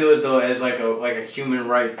I feel as though as like a human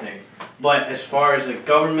right thing. But as far as a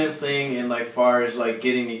government thing and like far as like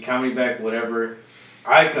getting the economy back, whatever,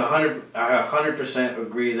 I 100%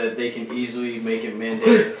 agree that they can easily make it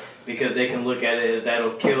mandated because they can look at it as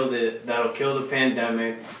that'll kill the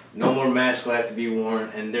pandemic. No more masks will have to be worn,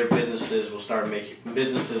 and their businesses will start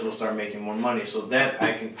making more money. So that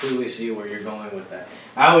I completely see where you're going with that.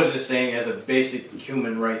 I was just saying as a basic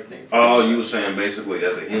human right thing. Oh, you were saying basically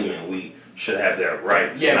as a human we should have that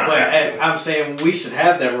right. Yeah, but I'm saying we should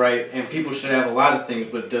have that right, and people should have a lot of things.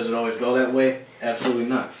 But does it always go that way? Absolutely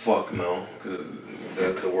not. Fuck no, because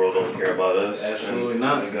the world don't care about us. Absolutely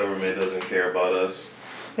not. The government doesn't care about us.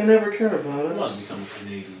 They never care about us. I want to become a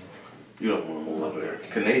Canadian. You don't want to move over there.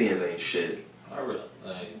 Canadians ain't shit. I really,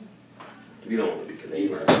 like. You don't want to be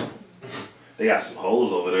Canadian. They got some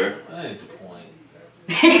hoes over there. That ain't the point.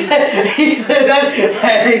 he said that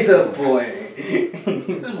ain't the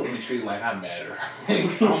point. That's what we treat like I matter.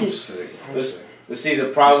 I'm sick. But see, the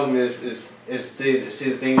problem is the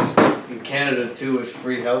thing is in Canada too is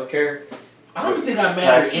free healthcare. I don't think I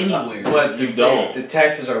matter anywhere. But you don't. The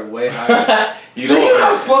taxes are way higher. You don't. You know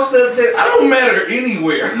how fucked up that? I don't matter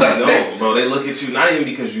anywhere. You don't, bro. They look at you not even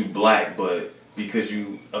because you black, but because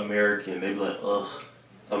you American. They be like, ugh,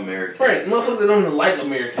 American. Right, motherfuckers that don't even like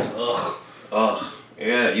Americans. Ugh. Ugh.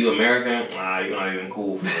 Yeah, you American? Nah, you're not even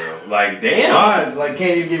cool for real. Like, damn. God, like,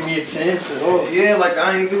 can't you give me a chance at all? Yeah, like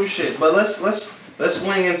I ain't do shit. But let's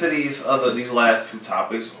swing into these last two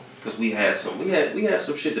topics. Because we had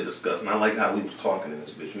some shit to discuss, and I like how we was talking in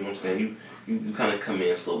this bitch. You know what I'm saying? You kind of come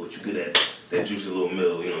in slow, but you get that juicy little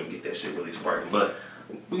middle. You know, get that shit really sparking. But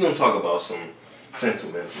we gonna talk about some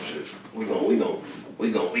sentimental shit. We gonna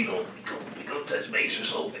touch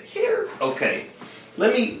bases over here. Okay,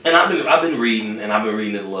 I've been reading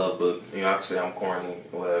this love book. You know, I can say I'm corny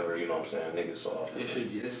or whatever. You know what I'm saying? Niggas soft. It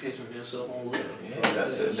should be education for yourself on love. Yeah,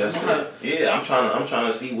 that's it. Yeah, I'm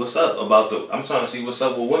trying to see what's up I'm trying to see what's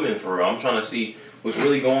up with women for real. I'm trying to see what's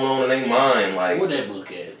really going on in their mind. Like, where that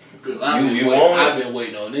book at? Cause I've been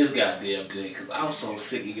waiting on this goddamn thing because I was so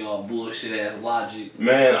sick of y'all bullshit ass logic.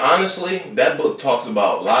 Man, honestly, that book talks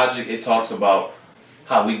about logic. It talks about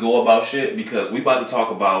how we go about shit because we about to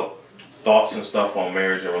talk about thoughts and stuff on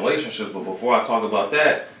marriage and relationships. But before I talk about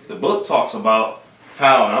that, the book talks about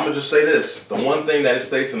how, and I'm gonna just say this: the one thing that it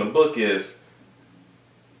states in the book is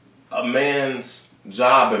a man's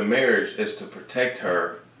job in marriage is to protect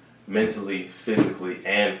her mentally, physically,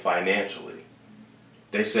 and financially.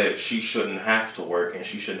 They said she shouldn't have to work and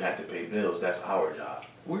she shouldn't have to pay bills. That's our job.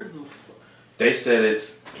 Where the fuck? They said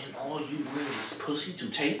it's... And all you bring is pussy to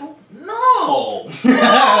table? No!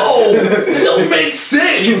 No! It don't make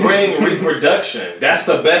sense! She bring reproduction. That's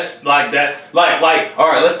the best, like that. Like,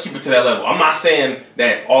 alright, let's keep it to that level. I'm not saying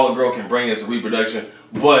that all a girl can bring is reproduction,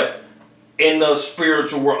 but in the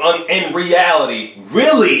spiritual world, in reality,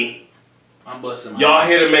 really... I'm busting my y'all ass.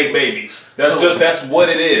 here to make babies. That's what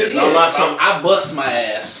it is. Yeah, I'm not so I bust my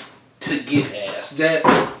ass to get ass.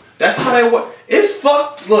 That's how they work. It's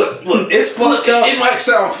fucked. Look, it's fucked up. It might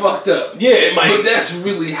sound fucked up. Yeah, it might. But that's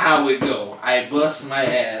really how it go. I bust my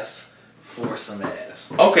ass for some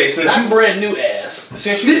ass. Okay, since not brand new ass.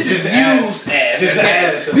 Since this is used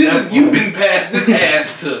ass. You've been passed this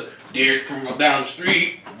ass to Derek from down the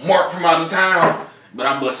street, Mark from out of town, but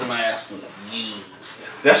I'm busting my ass for the used.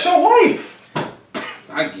 That's your wife.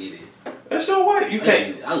 I get it. That's your wife. You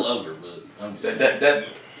can't. I love her, but I'm just that.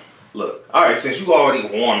 Look, all right. Since you already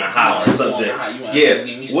on the hot subject,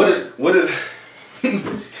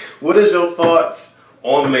 what is your thoughts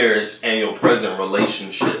on marriage and your present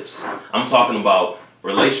relationships? I'm talking about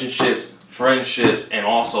relationships, friendships, and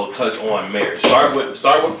also touch on marriage. Start with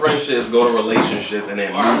friendships, go to relationships, and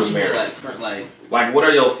then move to marriage. Like, what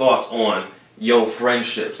are your thoughts on your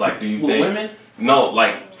friendships? Like, do you think women? No,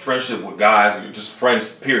 like friendship with guys, or just friends,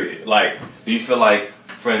 period. Like, do you feel like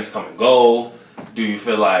friends come and go? Do you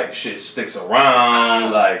feel like shit sticks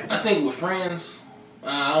around? Like, I think with friends,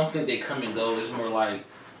 I don't think they come and go. It's more like,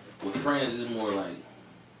 with friends, it's more like,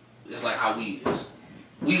 it's like how we is.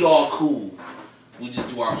 We all cool. We just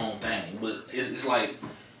do our own thing. But it's like,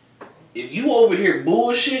 if you over here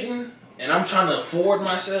bullshitting, and I'm trying to afford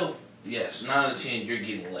myself, yes, 9 out of 10, you're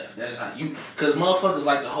getting left. That's how you... Because motherfuckers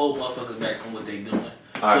like to hold motherfuckers back from what they doing.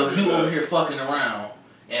 So if you over here fucking around,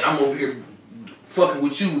 and I'm over here fucking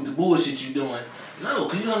with you with the bullshit you doing, no,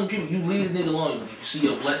 because you know how many people, you leave a nigga alone, you see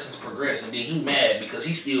your blessings progress, and then he mad because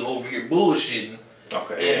he's still over here bullshitting,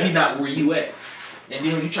 and he not where you at. And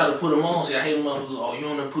then when you try to put him on, say, I hate motherfuckers, oh, you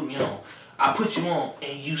don't know put me on. I put you on,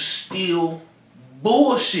 and you still...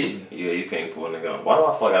 bullshitting. Yeah, you can't pull a nigga on. Why do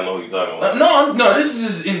I feel like I know what you're talking about? No, this is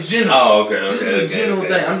just in general. Oh, okay. This is a general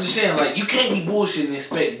thing. I'm just saying, like, you can't be bullshitting and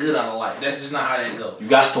expect good out of life. That's just not how that goes. You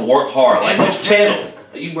got to work hard, like this channel.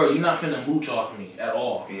 You're not finna mooch off me at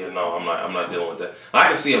all. Yeah, no, I'm not dealing with that. I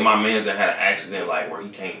can see if my man's that had an accident, like, where he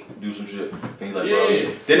can't do some shit, and he's like, bro,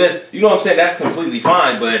 then that's, you know what I'm saying, that's completely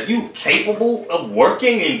fine. But if you capable of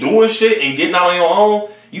working and doing shit and getting out on your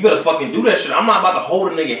own, you better fucking do that shit. I'm not about to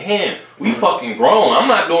hold a nigga hand. We fucking grown. I'm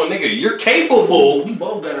not doing nigga. You're capable. We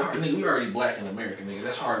both got a hard nigga. We already black and American nigga.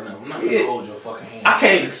 That's hard enough. I'm not gonna hold your fucking hand. I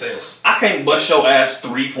can't bust your ass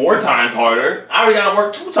 3-4 times harder. I already gotta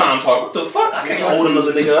work 2 times harder. What the fuck? I can't hold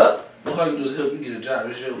another nigga up. What I can do is help you get a job.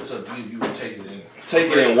 It's up to you. You can take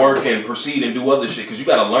it and work and proceed and do other shit. Cause you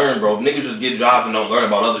gotta learn, bro. Niggas just get jobs and don't learn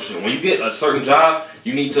about other shit. When you get a certain job,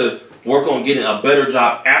 you need to work on getting a better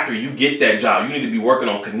job after you get that job. You need to be working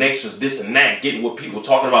on connections, this and that, getting with people,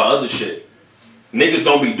 talking about other shit. Niggas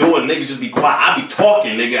don't be doing, niggas just be quiet. I be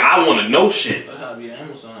talking, nigga. I want to know shit. That's how I be at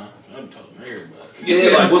Amazon. I be talking to everybody.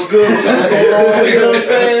 Yeah, like, what's good? What's going on? You know what I'm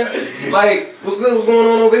saying? Like, what's good? What's going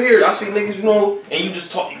on over here? I see niggas, you know, and you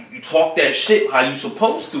just talk, you talk that shit how you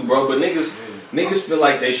supposed to, bro. But niggas feel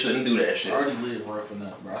like they shouldn't do that shit. I already live rough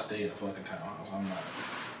enough, bro. I stay in a fucking townhouse.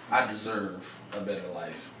 I deserve a better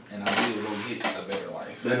life. And I will go get a better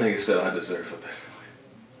life. That nigga said I deserve a better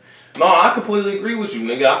life. No, I completely agree with you,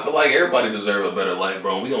 nigga. I feel like everybody deserves a better life,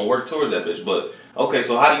 bro. We gonna work towards that bitch. But, okay,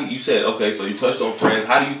 so how do you said, okay, so you touched on friends.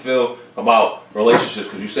 How do you feel about relationships?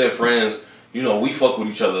 Because you said friends, you know, we fuck with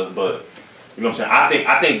each other, but, you know what I'm saying?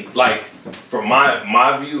 I think, like, from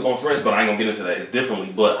my view on friends, but I ain't gonna get into that, it's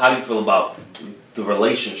differently. But how do you feel about the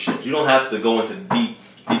relationships? You don't have to go into deep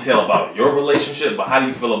detail about your relationship, but how do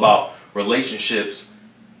you feel about relationships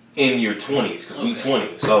in your 20s, because we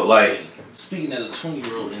 20. So, like... Speaking as a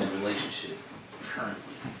 20-year-old in a relationship, currently,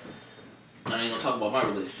 I I ain't gonna talk about my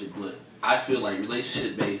relationship, but I feel like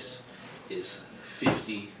relationship base is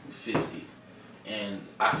 50-50. And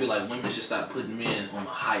I feel like women should stop putting men on a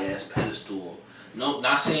high ass pedestal. No,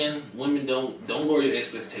 not saying women don't lower your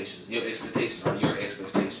expectations. Your expectations are your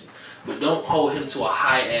expectations. But don't hold him to a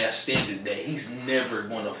high ass standard that he's never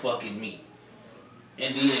gonna fucking meet.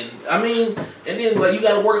 And then like you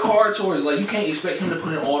gotta work hard towards it. Like you can't expect him to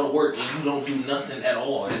put in all the work and you don't do nothing at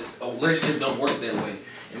all. A relationship don't work that way.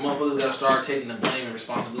 And motherfuckers gotta start taking the blame and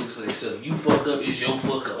responsibility for themselves. You fuck up, it's your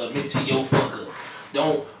fuck up. Admit to your fuck up.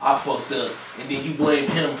 Don't I fucked up and then you blame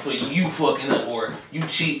him for you fucking up, or you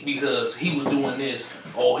cheat because he was doing this,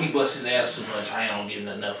 or he bust his ass too much, I ain't getting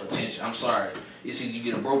enough attention. I'm sorry. It's either you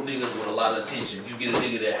get a broke nigga with a lot of attention, you get a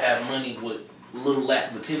nigga that have money with little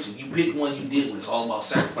lack of attention. You pick one you deal with. It's all about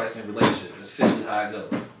sacrificing relationships. That's simply how I go.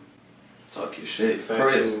 Talk your shit,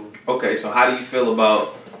 Chris. Okay, so how do you feel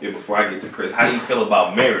about, before I get to Chris, how do you feel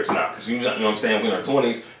about marriage now? Because you know what I'm saying, we're in our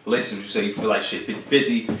 20s, relationships, you say you feel like shit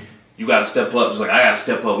 50-50. You gotta step up, just like I gotta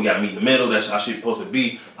step up, we gotta meet in the middle, that's how shit's supposed to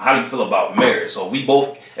be. How do you feel about marriage? So we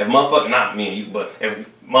both, if motherfuckers, not me and you, but if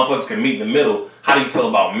motherfuckers can meet in the middle, how do you feel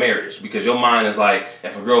about marriage? Because your mind is like,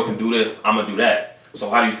 if a girl can do this, I'm gonna do that. So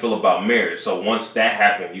how do you feel about marriage? So once that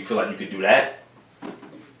happened, you feel like you could do that?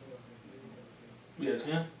 Yes,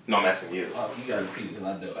 yeah. No, I'm asking you. Oh, you gotta repeat it.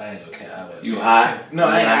 I ain't gonna care. You high? No,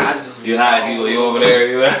 I just. You high? You over there?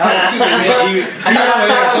 You I'm stupid, man.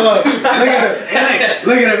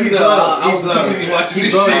 Look at him. I was too busy watching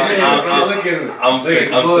this shit. Look at him. I'm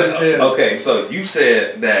saying. Okay, so you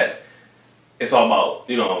said that it's all about,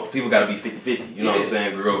 people gotta be 50-50. You know what I'm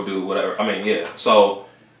saying? Girl, dude, whatever. I mean, yeah. So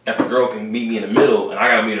if a girl can meet me in the middle and I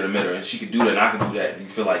gotta meet her in the middle and she could do that and I could do that, do you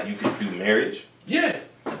feel like you could do marriage? Yeah.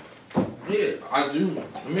 Yeah, I do.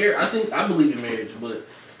 I believe in marriage, but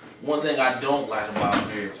one thing I don't like about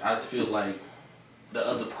marriage, I feel like the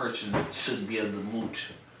other person shouldn't be able to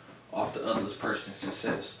mooch off the other person's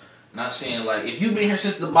success. Not saying like, if you've been here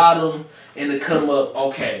since the bottom and to come up,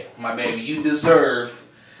 okay, my baby, you deserve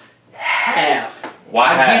half.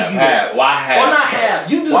 Why half? Why half? Well, not half.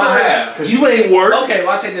 You deserve. Why half? Because you ain't work. Okay,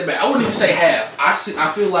 well, I take that back. I wouldn't even say half. I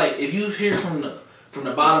feel like if you hear from the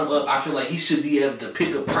bottom up, I feel like he should be able to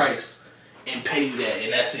pick a price and pay you that,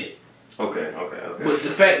 and that's it. Okay. But the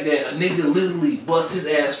fact that a nigga literally busts his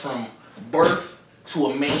ass from birth to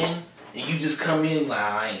a man, and you just come in like,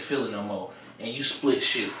 I ain't feeling no more, and you split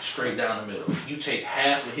shit straight down the middle. You take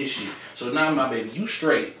half of his shit. So now, my baby, you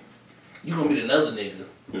straight. You gonna meet another nigga.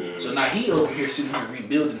 Mm-hmm. So now he over here sitting here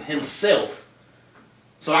rebuilding himself.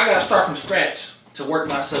 So I gotta start from scratch to work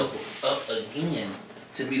myself up again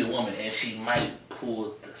to meet a woman, and she might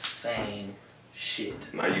pull the same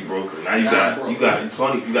shit. Now you broke her. Now you got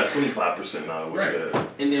 25% now. Right.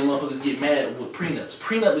 And then motherfuckers get mad with prenups.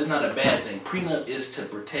 Prenup is not a bad thing. Prenup is to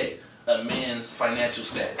protect a man's financial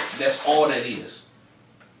status. That's all that is.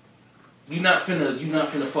 You're not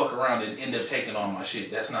finna fuck around and end up taking all my shit.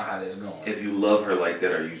 That's not how that's going. If you love her like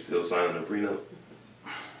that, are you still signing a prenup?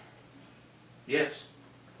 Yes.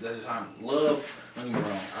 That's just how love. Don't get me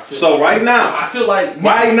wrong. Right now, I feel like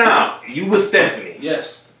right now, you with Stephanie.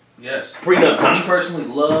 Yes. Prenup time. Me personally,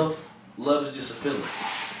 love is just a feeling.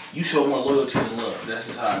 You show more loyalty than love. That's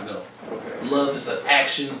just how I go. Okay. Love is an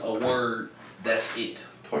action, a word. That's it.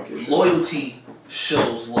 Loyalty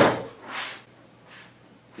shows love.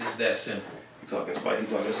 It's that simple. He talking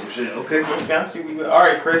some shit. Okay, I see. All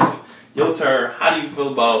right, Chris, your turn. How do you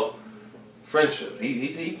feel about friendships?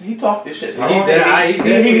 He talked this shit. He got it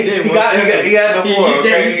before.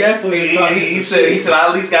 He definitely. He said I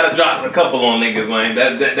at least gotta drop a couple on niggas, man.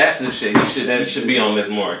 That's his shit. He should be on this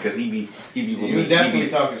more because he be with me. Definitely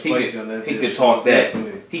talking spicy on that. He could talk that.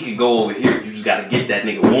 He could go over here. You just gotta get that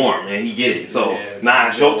nigga warm, man. He get it. So now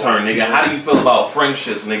it's your turn, nigga. How do you feel about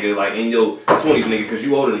friendships, nigga? Like in your 20s, nigga? Because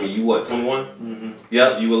you older than me. You what? 21? Mm-hmm.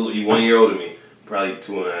 Yep. You 1 year older than me. Probably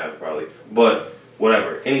 2.5. Probably. But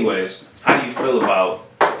whatever. Anyways. How do you feel about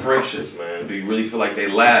friendships, man? Do you really feel like they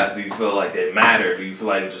last? Do you feel like they matter? Do you feel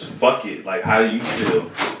like just fuck it? Like, how do you feel?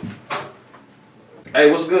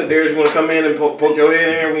 Hey, what's good, Darius? You want to come in and poke your head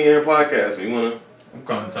in here? We in here podcasting. You want to? I'm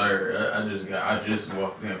kind of tired. I just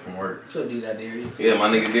walked in from work. So do that, Darius. Yeah, my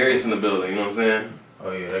nigga Darius in the building. You know what I'm saying?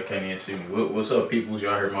 Oh yeah, that can't even see me. What's up, peoples?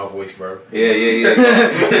 Y'all heard my voice, bro? Yeah.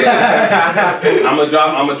 I'm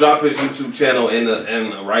gonna drop his YouTube channel in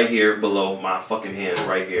right here below my fucking hands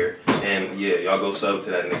right here. And yeah, y'all go sub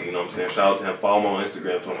to that nigga. You know what I'm saying? Shout out to him. Follow him on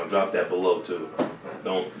Instagram. So I'm gonna drop that below too.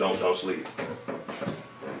 Don't sleep.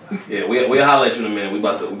 Yeah, we'll holler at you in a minute. We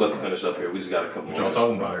about to finish up here. We just got a couple more. What y'all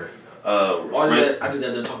talking about here? I just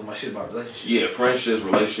got done talking about shit about relationships. Yeah, friendships,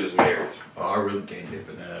 relationships, marriage. Oh, I really can't dip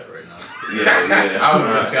in that right now. Yeah.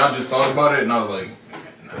 I just thought about it and I was like,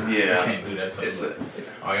 nah, Yeah. I can't do that type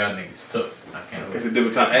all y'all niggas took. I can't. It's a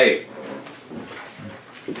different time. Hey.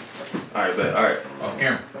 All right, bet. All right. Off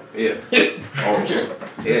camera. Yeah. Yeah.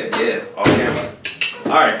 Off camera.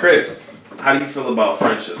 All right, Chris. How do you feel about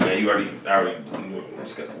friendships, man? I already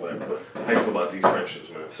discussed whatever, but how do you feel about these friendships,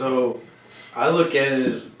 man? So, I look at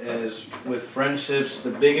it as with friendships, the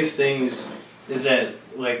biggest thing is that,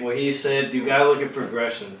 like what he said, you gotta look at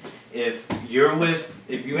progression. If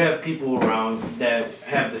you have people around that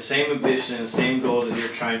have the same ambition, same goals that you're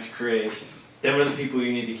trying to create, them are the people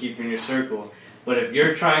you need to keep in your circle. But if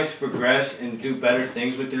you're trying to progress and do better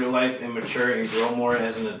things with your life and mature and grow more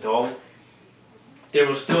as an adult, there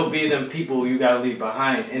will still be them people you gotta leave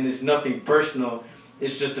behind. And it's nothing personal.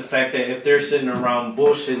 It's just the fact that if they're sitting around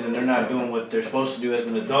bullshit and they're not doing what they're supposed to do as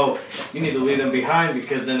an adult, you need to leave them behind,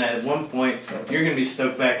 because then at one point you're gonna be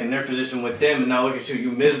stuck back in their position with them, and now look at you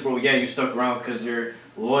miserable. Yeah, you stuck around because you're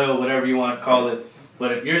loyal, whatever you want to call it.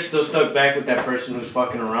 But if you're still stuck back with that person who's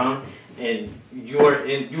fucking around, and you are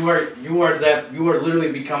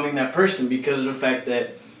literally becoming that person because of the fact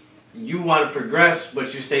that you want to progress,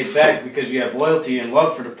 but you stay back because you have loyalty and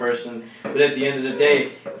love for the person. But at the end of the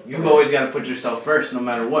day, you always got to put yourself first, no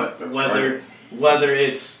matter what. Whether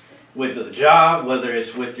it's with the job, whether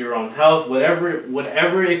it's with your own health,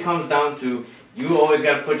 whatever it comes down to, you always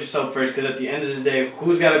got to put yourself first. Because at the end of the day,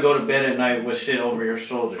 who's got to go to bed at night with shit over your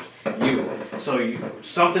shoulders? You. So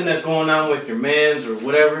something that's going on with your mans or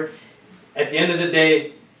whatever, at the end of the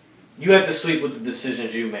day, you have to sleep with the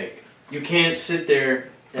decisions you make. You can't sit there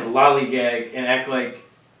and lollygag and act like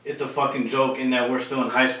it's a fucking joke and that we're still in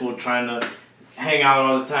high school trying to hang out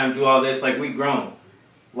all the time, do all this. Like, we grown.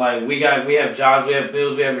 Like, we have jobs, we have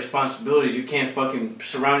bills, we have responsibilities. You can't fucking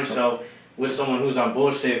surround yourself with someone who's on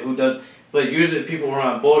bullshit, who does. But usually people who are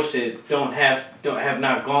on bullshit don't have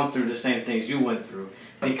not gone through the same things you went through,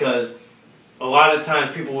 because a lot of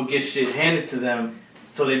times people will get shit handed to them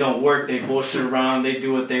so they don't work, they bullshit around, they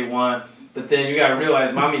do what they want. But then you gotta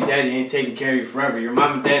realize, mommy and daddy ain't taking care of you forever. Your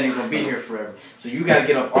mom and dad ain't gonna be here forever. So you gotta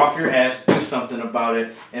get up off your ass, do something about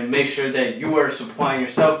it, and make sure that you are supplying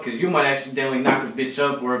yourself, because you might accidentally knock a bitch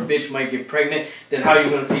up, or a bitch might get pregnant. Then how are you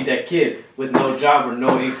gonna feed that kid with no job or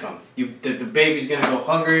no income? The baby's gonna go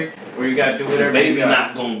hungry, or you gotta do whatever. The baby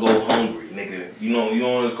not gonna go hungry, nigga. You know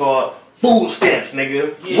what it's called? Food stamps,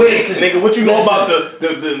 nigga. Yeah, wait, nigga, what you know about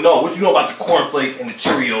what you know about the cornflakes and the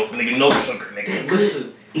Cheerios, nigga? No sugar, nigga.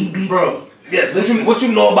 Listen. Bro, yes, what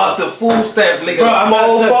you know about the food stamps, nigga?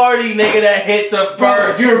 Bro, the party, nigga, that hit the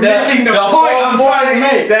first. You're missing the point I'm trying to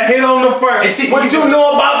make. That hit on the first. What you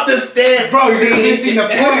know about the stamp? Bro, you're missing the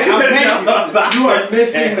point I'm making. You are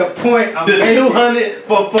missing the point I'm making. The 200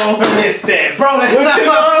 for 400 stamps. Bro, that's what not you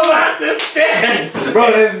know about the stamps?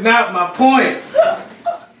 Bro, that's not my point.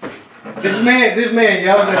 This man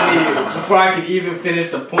yells at me before I could even finish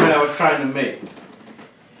the point I was trying to make.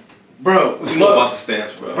 Bro, what you know about the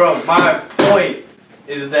stamps, bro? Bro, my point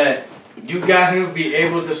is that you got to be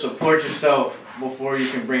able to support yourself before you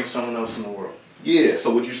can bring someone else in the world. Yeah, so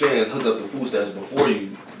what you're saying is hook up the food stamps before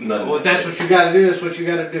you nut in the Well, that's what you got to do. That's what you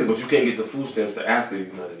got to do. But you can't get the food stamps after you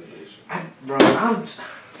nut in the bitch. Bro,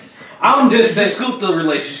 I'm just scoop the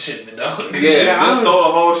relationship, dog. Yeah, just throw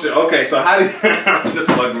the whole shit. Okay, so how do you, I'm just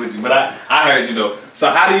fucking with you, but I heard you though. So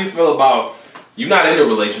how do you feel about, you're not in a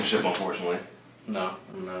relationship, unfortunately. No,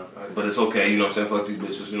 I'm not. But it's okay, you know what I'm saying? Fuck these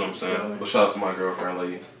bitches, you know what I'm saying? Well, shout out to my girlfriend, like,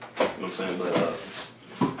 you know what I'm saying?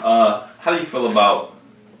 But how do you feel about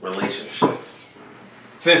relationships?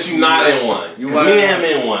 Since you're not in one. Me and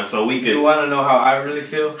him in one, so we could. You want to know how I really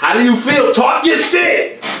feel? How do you feel? Talk your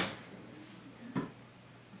shit!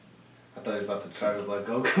 I thought he was about to try to let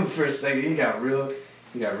Goku for a second. He got real.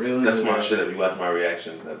 That's my shit. If you watch my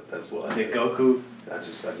reaction, that's what I did. Goku? I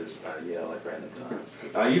just yell like random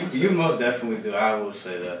times. You most definitely do. I will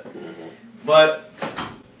say that. Mm-hmm. But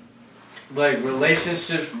like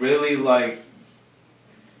relationships, really like.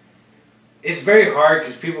 It's very hard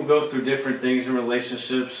because people go through different things in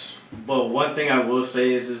relationships. But one thing I will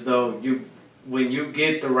say is though when you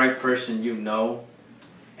get the right person, you know.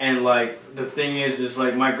 And like the thing is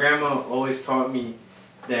like my grandma always taught me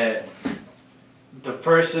that the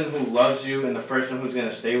person who loves you and the person who's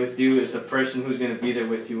gonna stay with you is the person who's gonna be there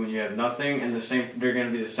with you when you have nothing, and they're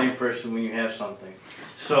gonna be the same person when you have something.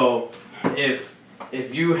 So if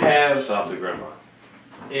you have, shout out to grandma.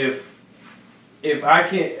 If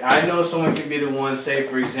I know someone can be the one. Say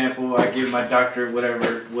for example, I give my doctor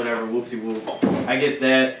whatever whoopty whoop. I get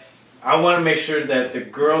that. I want to make sure that the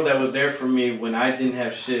girl that was there for me when I didn't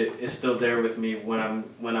have shit is still there with me when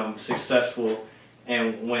I'm successful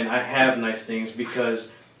and when I have nice things, because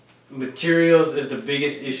materials is the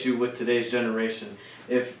biggest issue with today's generation.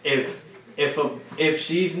 If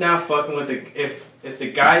she's not fucking with if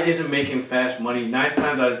the guy isn't making fast money, 9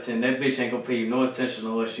 times out of 10 that bitch ain't gonna pay you no attention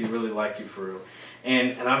unless she really like you for real.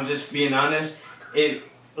 And I'm just being honest. It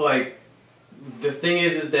like the thing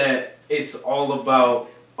is that it's all about,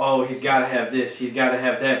 oh, he's got to have this, he's got to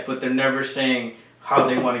have that, but they're never saying how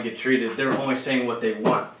they want to get treated. They're only saying what they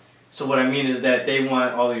want. So what I mean is that they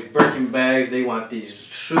want all these Birkin bags, they want these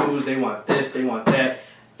shoes, they want this, they want that,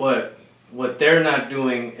 but what they're not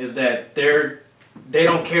doing is that they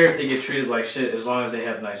don't care if they get treated like shit as long as they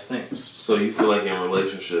have nice things. So you feel like in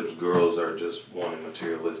relationships, girls are just wanting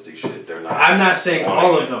materialistic shit? They're not. I'm not saying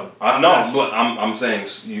all of them. No, but I'm saying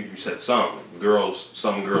you said some girls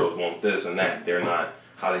want this and that. They're not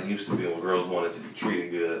how they used to be when girls wanted to be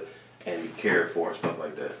treated good and be cared for and stuff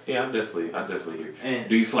like that. Yeah, I definitely hear. And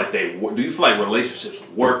do you feel like relationships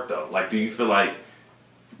work though? Like, do you feel like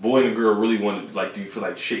boy and girl really want to, like, do you feel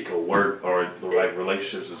like shit could work, or like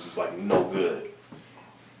relationships is just like no good?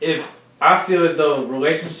 If I feel as though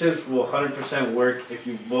relationships will 100% work if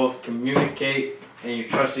you both communicate and you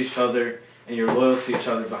trust each other and you're loyal to each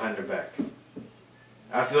other behind their back.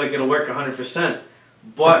 I feel like it'll work 100%.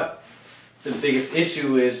 But the biggest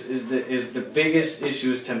issue is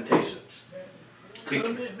temptations.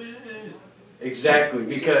 Exactly,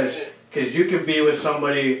 because you could be with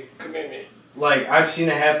somebody, like I've seen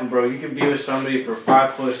it happen, bro. You could be with somebody for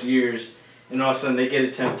 5+ years, and all of a sudden they get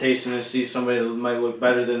a temptation to see somebody that might look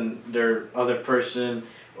better than their other person,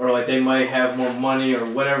 or like they might have more money or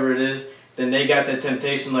whatever it is. Then they got that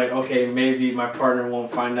temptation, like, okay, maybe my partner won't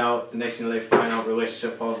find out. The next thing they find out,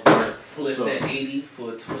 relationship falls apart. Flip that 80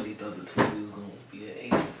 for a 20, the other 20 was going to be an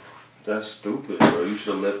 80. That's stupid, bro. You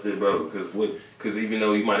should have left it, bro. Because even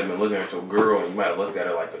though you might have been looking at your girl and you might have looked at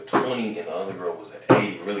her like a 20 and the other girl was an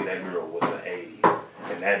 80, really that girl was an 80.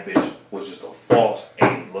 And that bitch was just a false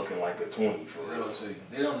 80 looking like a 20 for real.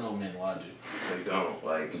 They don't know men logic. They don't.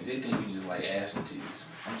 Like, they think you just like ass and titties.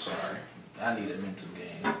 I'm sorry. I need a mental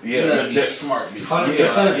game. Yeah, you gotta be smart, bitch.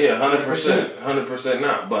 100%. Yeah, 100%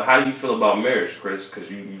 not. But how do you feel about marriage, Chris? Because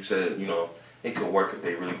you said, you know, it could work if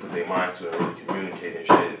they really put their minds to it and really communicate and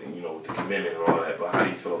shit, and, you know, with the commitment and all that. But how do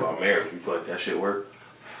you feel about marriage? You feel like that shit work?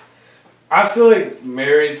 I feel like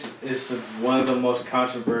marriage is one of the most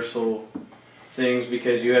controversial things,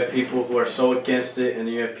 because you have people who are so against it, and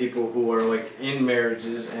you have people who are like in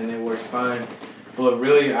marriages and it works fine. But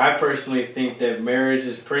really, I personally think that marriage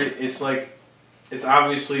is it's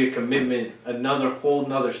obviously a commitment, whole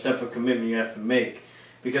nother step of commitment you have to make.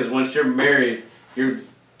 Because once you're married, you're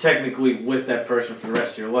technically with that person for the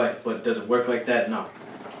rest of your life. But does it work like that? No.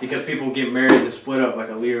 Because people get married and split up like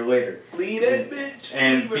a year later. Leave that bitch.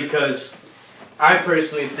 And because I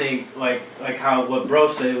personally think, like how what bro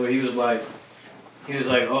said, where he was like,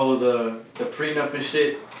 oh, the prenup and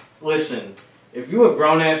shit. Listen, if you're a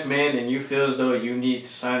grown-ass man and you feel as though you need to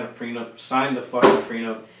sign a prenup, sign the fucking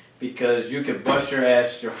prenup, because you can bust your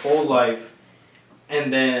ass your whole life,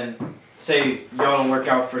 and then say y'all don't work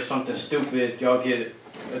out for something stupid, y'all get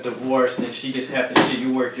a divorce, and then she gets half the shit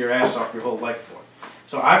you worked your ass off your whole life for.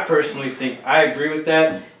 So I personally think I agree with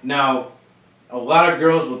that. Now, a lot of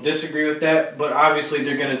girls will disagree with that, but obviously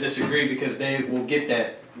they're going to disagree because they will get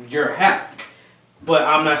that you're half. But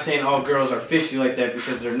I'm not saying all girls are fishy like that,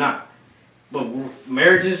 because they're not. But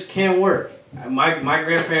marriages can work. My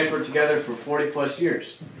grandparents were together for 40+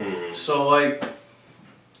 years. So, like,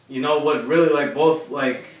 you know what, really, like, both,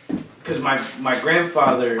 like, because my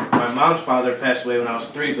grandfather, my mom's father passed away when I was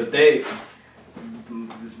 3, but they've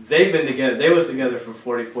been together, they was together for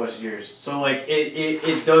 40+ years. So, like,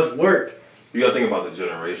 it does work. You gotta think about the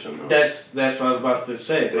generation, though. That's what I was about to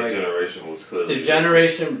say. The generation was good. The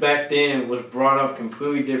generation back then was brought up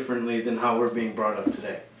completely differently than how we're being brought up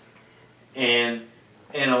today. And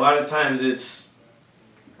a lot of times it's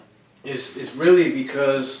really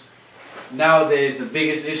because nowadays the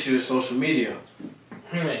biggest issue is social media.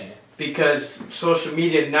 Man. Because social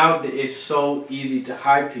media now is so easy to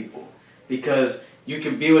hide people. Because you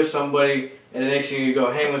can be with somebody, and the next thing you go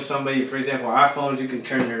hang with somebody. For example, iPhones, you can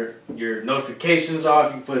turn your notifications off.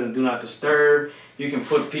 You can put them do not disturb. You can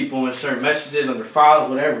put people in certain messages under files,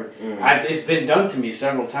 whatever. It's been done to me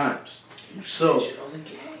several times. So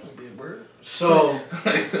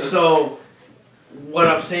what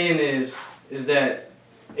I'm saying is that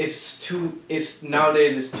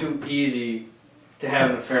nowadays it's too easy to have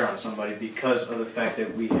an affair on somebody because of the fact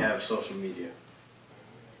that we have social media.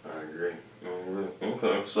 I agree.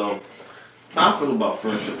 Okay, so How I feel about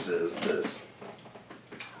friendships is this.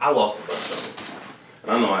 I lost a bunch of them.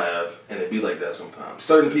 And I know I have, and it be like that sometimes.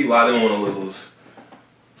 Certain people I didn't want to lose.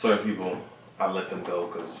 Certain people, I let them go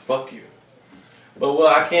because fuck you. But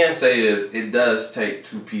what I can say is it does take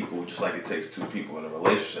two people, just like it takes two people in a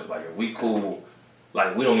relationship. Like if we cool,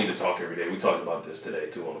 like we don't need to talk every day. We talked about this today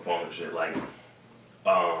too on the phone and shit. Like,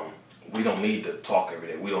 we don't need to talk every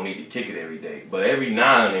day. We don't need to kick it every day. But every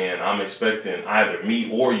now and then, I'm expecting either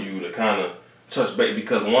me or you to kind of touch base,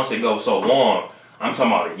 because once it goes so long, I'm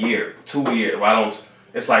talking about a year, 2 years.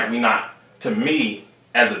 It's like we not, to me,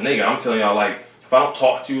 as a nigga, I'm telling y'all, like, if I don't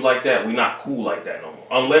talk to you like that, we not cool like that no more.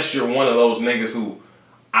 Unless you're one of those niggas who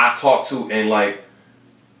I talk to and, like,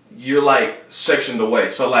 you're, like, sectioned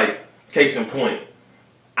away. So, like, case in point,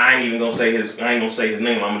 I ain't gonna say his name. I'm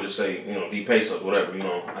gonna just say, you know, D Pesos, whatever, you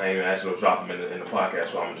know. I ain't even asked him to drop him in the podcast,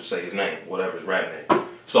 so I'm gonna just say his name, whatever his rap name.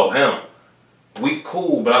 So him, we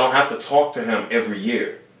cool, but I don't have to talk to him every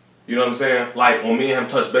year. You know what I'm saying? Like, when me and him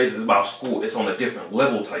touch base, it's about school. It's on a different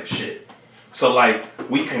level type shit. So, like,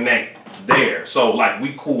 we connect there. So, like,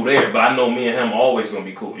 we cool there, but I know me and him always gonna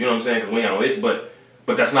be cool. You know what I'm saying? Because we ain't on it, but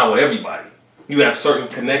that's not with everybody. You have certain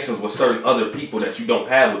connections with certain other people that you don't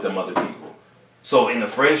have with them other people. So in a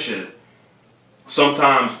friendship,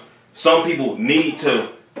 sometimes some people need to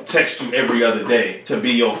text you every other day to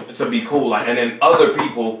be cool, like, and then other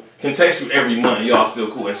people can text you every month and y'all still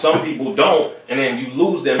cool. And some people don't, and then you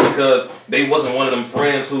lose them because they wasn't one of them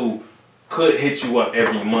friends who could hit you up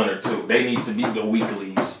every month or two. They need to be the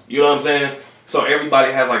weeklies. You know what I'm saying? So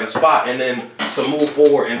everybody has like a spot, and then to move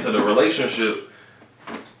forward into the relationship,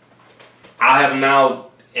 I have now,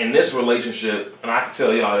 in this relationship, and I can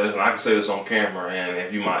tell y'all this, and I can say this on camera, and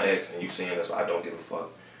if you my ex and you seeing this, I don't give a fuck.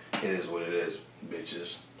 It is what it is,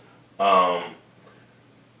 bitches.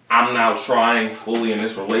 I'm now trying fully in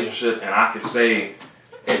this relationship, and I can say,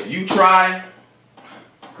 if you try,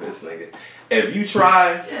 this nigga, if you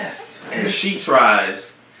try, Yes. and she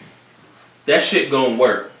tries, that shit gonna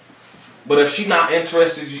work. But if she not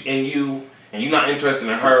interested in you, and you're not interested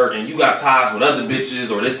in her, and you got ties with other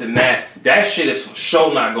bitches or this and that, that shit is for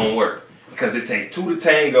sure not gonna work. Because it takes two to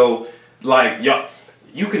tango. Like, y'all,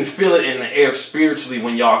 you can feel it in the air spiritually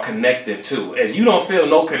when y'all connecting too. If you don't feel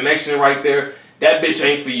no connection right there, that bitch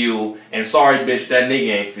ain't for you. And sorry, bitch, that nigga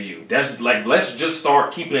ain't for you. That's like, let's just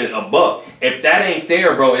start keeping it a buck. If that ain't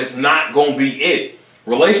there, bro, it's not gonna be it.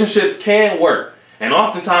 Relationships can work. And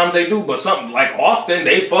oftentimes they do, but something like often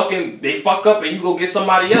they fuck up and you go get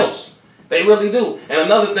somebody else. They really do. And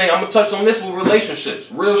another thing, I'm going to touch on this with relationships.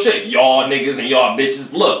 Real shit. Y'all niggas and y'all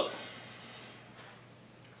bitches. Look.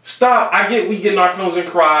 Stop. I get we get in our feelings and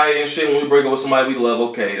cry and shit when we break up with somebody we love.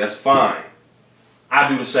 Okay, that's fine. I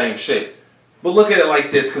do the same shit. But look at it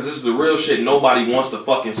like this, because this is the real shit nobody wants to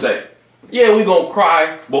fucking say. Yeah, we going to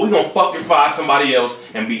cry, but we going to fucking find somebody else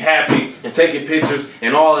and be happy and taking pictures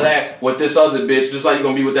and all of that with this other bitch, just like you're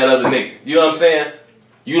going to be with that other nigga. You know what I'm saying?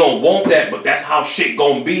 You don't want that, but that's how shit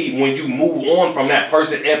gonna be when you move on from that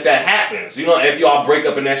person if that happens. You know, if y'all break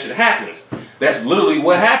up and that shit happens. That's literally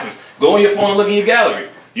what happens. Go on your phone and look in your gallery.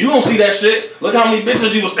 You don't see that shit. Look how many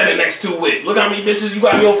bitches you were standing next to with. Look how many bitches you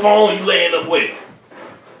got on your phone you laying up with.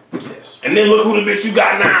 Yes. And then look who the bitch you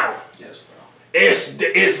got now. Yes, bro.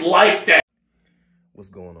 It's like that.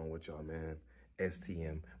 What's going on with y'all, man?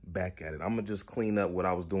 STM back at it. I'm gonna just clean up what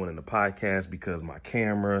I was doing in the podcast because my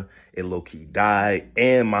camera, it low-key died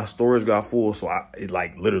and my storage got full, so it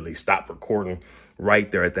like literally stopped recording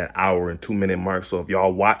right there at that hour and 2 minute mark. So if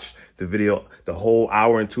y'all watch the video the whole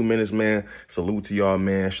hour and 2 minutes, man, salute to y'all,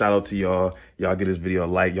 man. Shout out to y'all. Y'all get this video a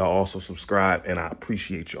like. Y'all also subscribe, and I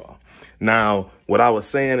appreciate y'all. Now, what I was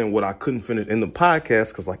saying and what I couldn't finish in the podcast,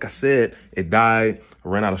 because like I said, it died, I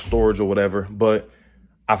ran out of storage or whatever, but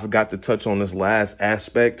I forgot to touch on this last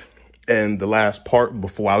aspect and the last part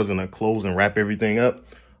before I was going to close and wrap everything up.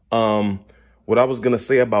 What I was going to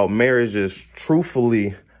say about marriage is,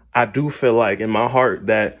 truthfully, I do feel like in my heart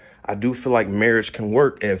that I do feel like marriage can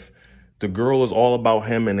work if the girl is all about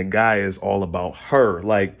him and the guy is all about her.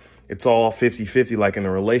 Like, it's all 50-50 like in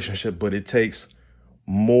a relationship, but it takes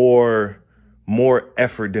more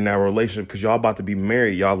effort than that relationship because y'all about to be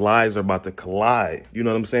married. Y'all lives are about to collide. You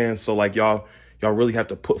know what I'm saying? So like y'all really have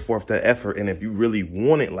to put forth that effort. And if you really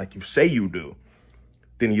want it like you say you do,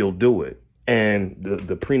 then you'll do it. And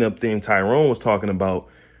the prenup thing Tyrone was talking about,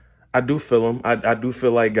 I do feel him. I do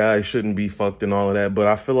feel like guys shouldn't be fucked and all of that. But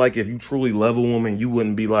I feel like if you truly love a woman, you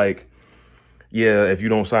wouldn't be like, yeah, if you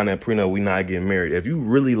don't sign that prenup, we not getting married. If you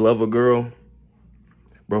really love a girl,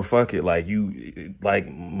 bro, fuck it. Like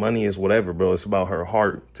money is whatever, bro. It's about her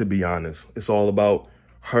heart, to be honest. It's all about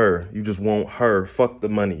her. You just want her. Fuck the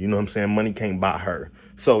money. You know what I'm saying? Money can't buy her.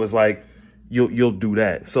 So it's like, you'll do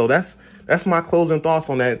that. So that's my closing thoughts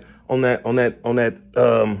on that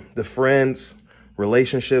the friends,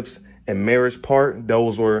 relationships, and marriage part. That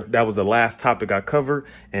was the last topic I covered,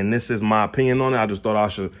 and this is my opinion on it. I just thought I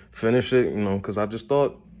should finish it, because I just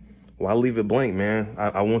thought, why leave it blank, man?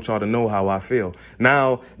 I want y'all to know how I feel.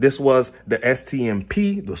 Now, this was the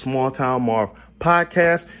STMP, the Small Town Marv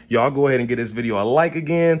podcast. Y'all go ahead and get this video a like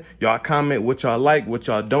again. Y'all comment what y'all like, what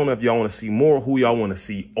y'all don't. If y'all want to see more, who y'all want to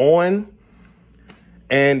see on.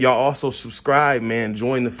 And y'all also subscribe, man.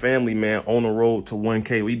 Join the family, man, on the road to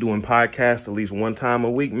 1K. We doing podcasts at least one time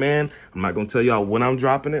a week, man. I'm not going to tell y'all when I'm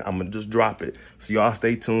dropping it. I'm going to just drop it. So y'all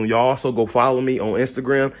stay tuned. Y'all also go follow me on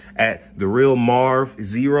Instagram at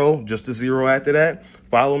TheRealMarv0, just a 0 after that.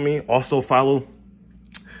 Follow me. Also follow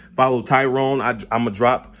Tyrone. I'm going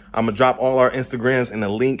to drop all our Instagrams in the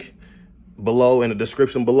link below, in the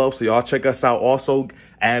description below. So y'all check us out. Also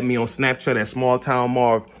add me on Snapchat at Small Town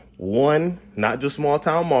Marv 1, not just Small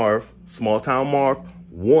Town Marv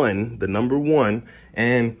 1, the number 1.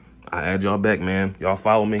 And I add y'all back, man. Y'all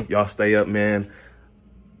follow me. Y'all stay up, man.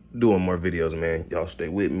 Doing more videos, man. Y'all stay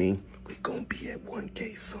with me. We gonna be at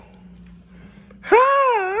 1K soon. Ha!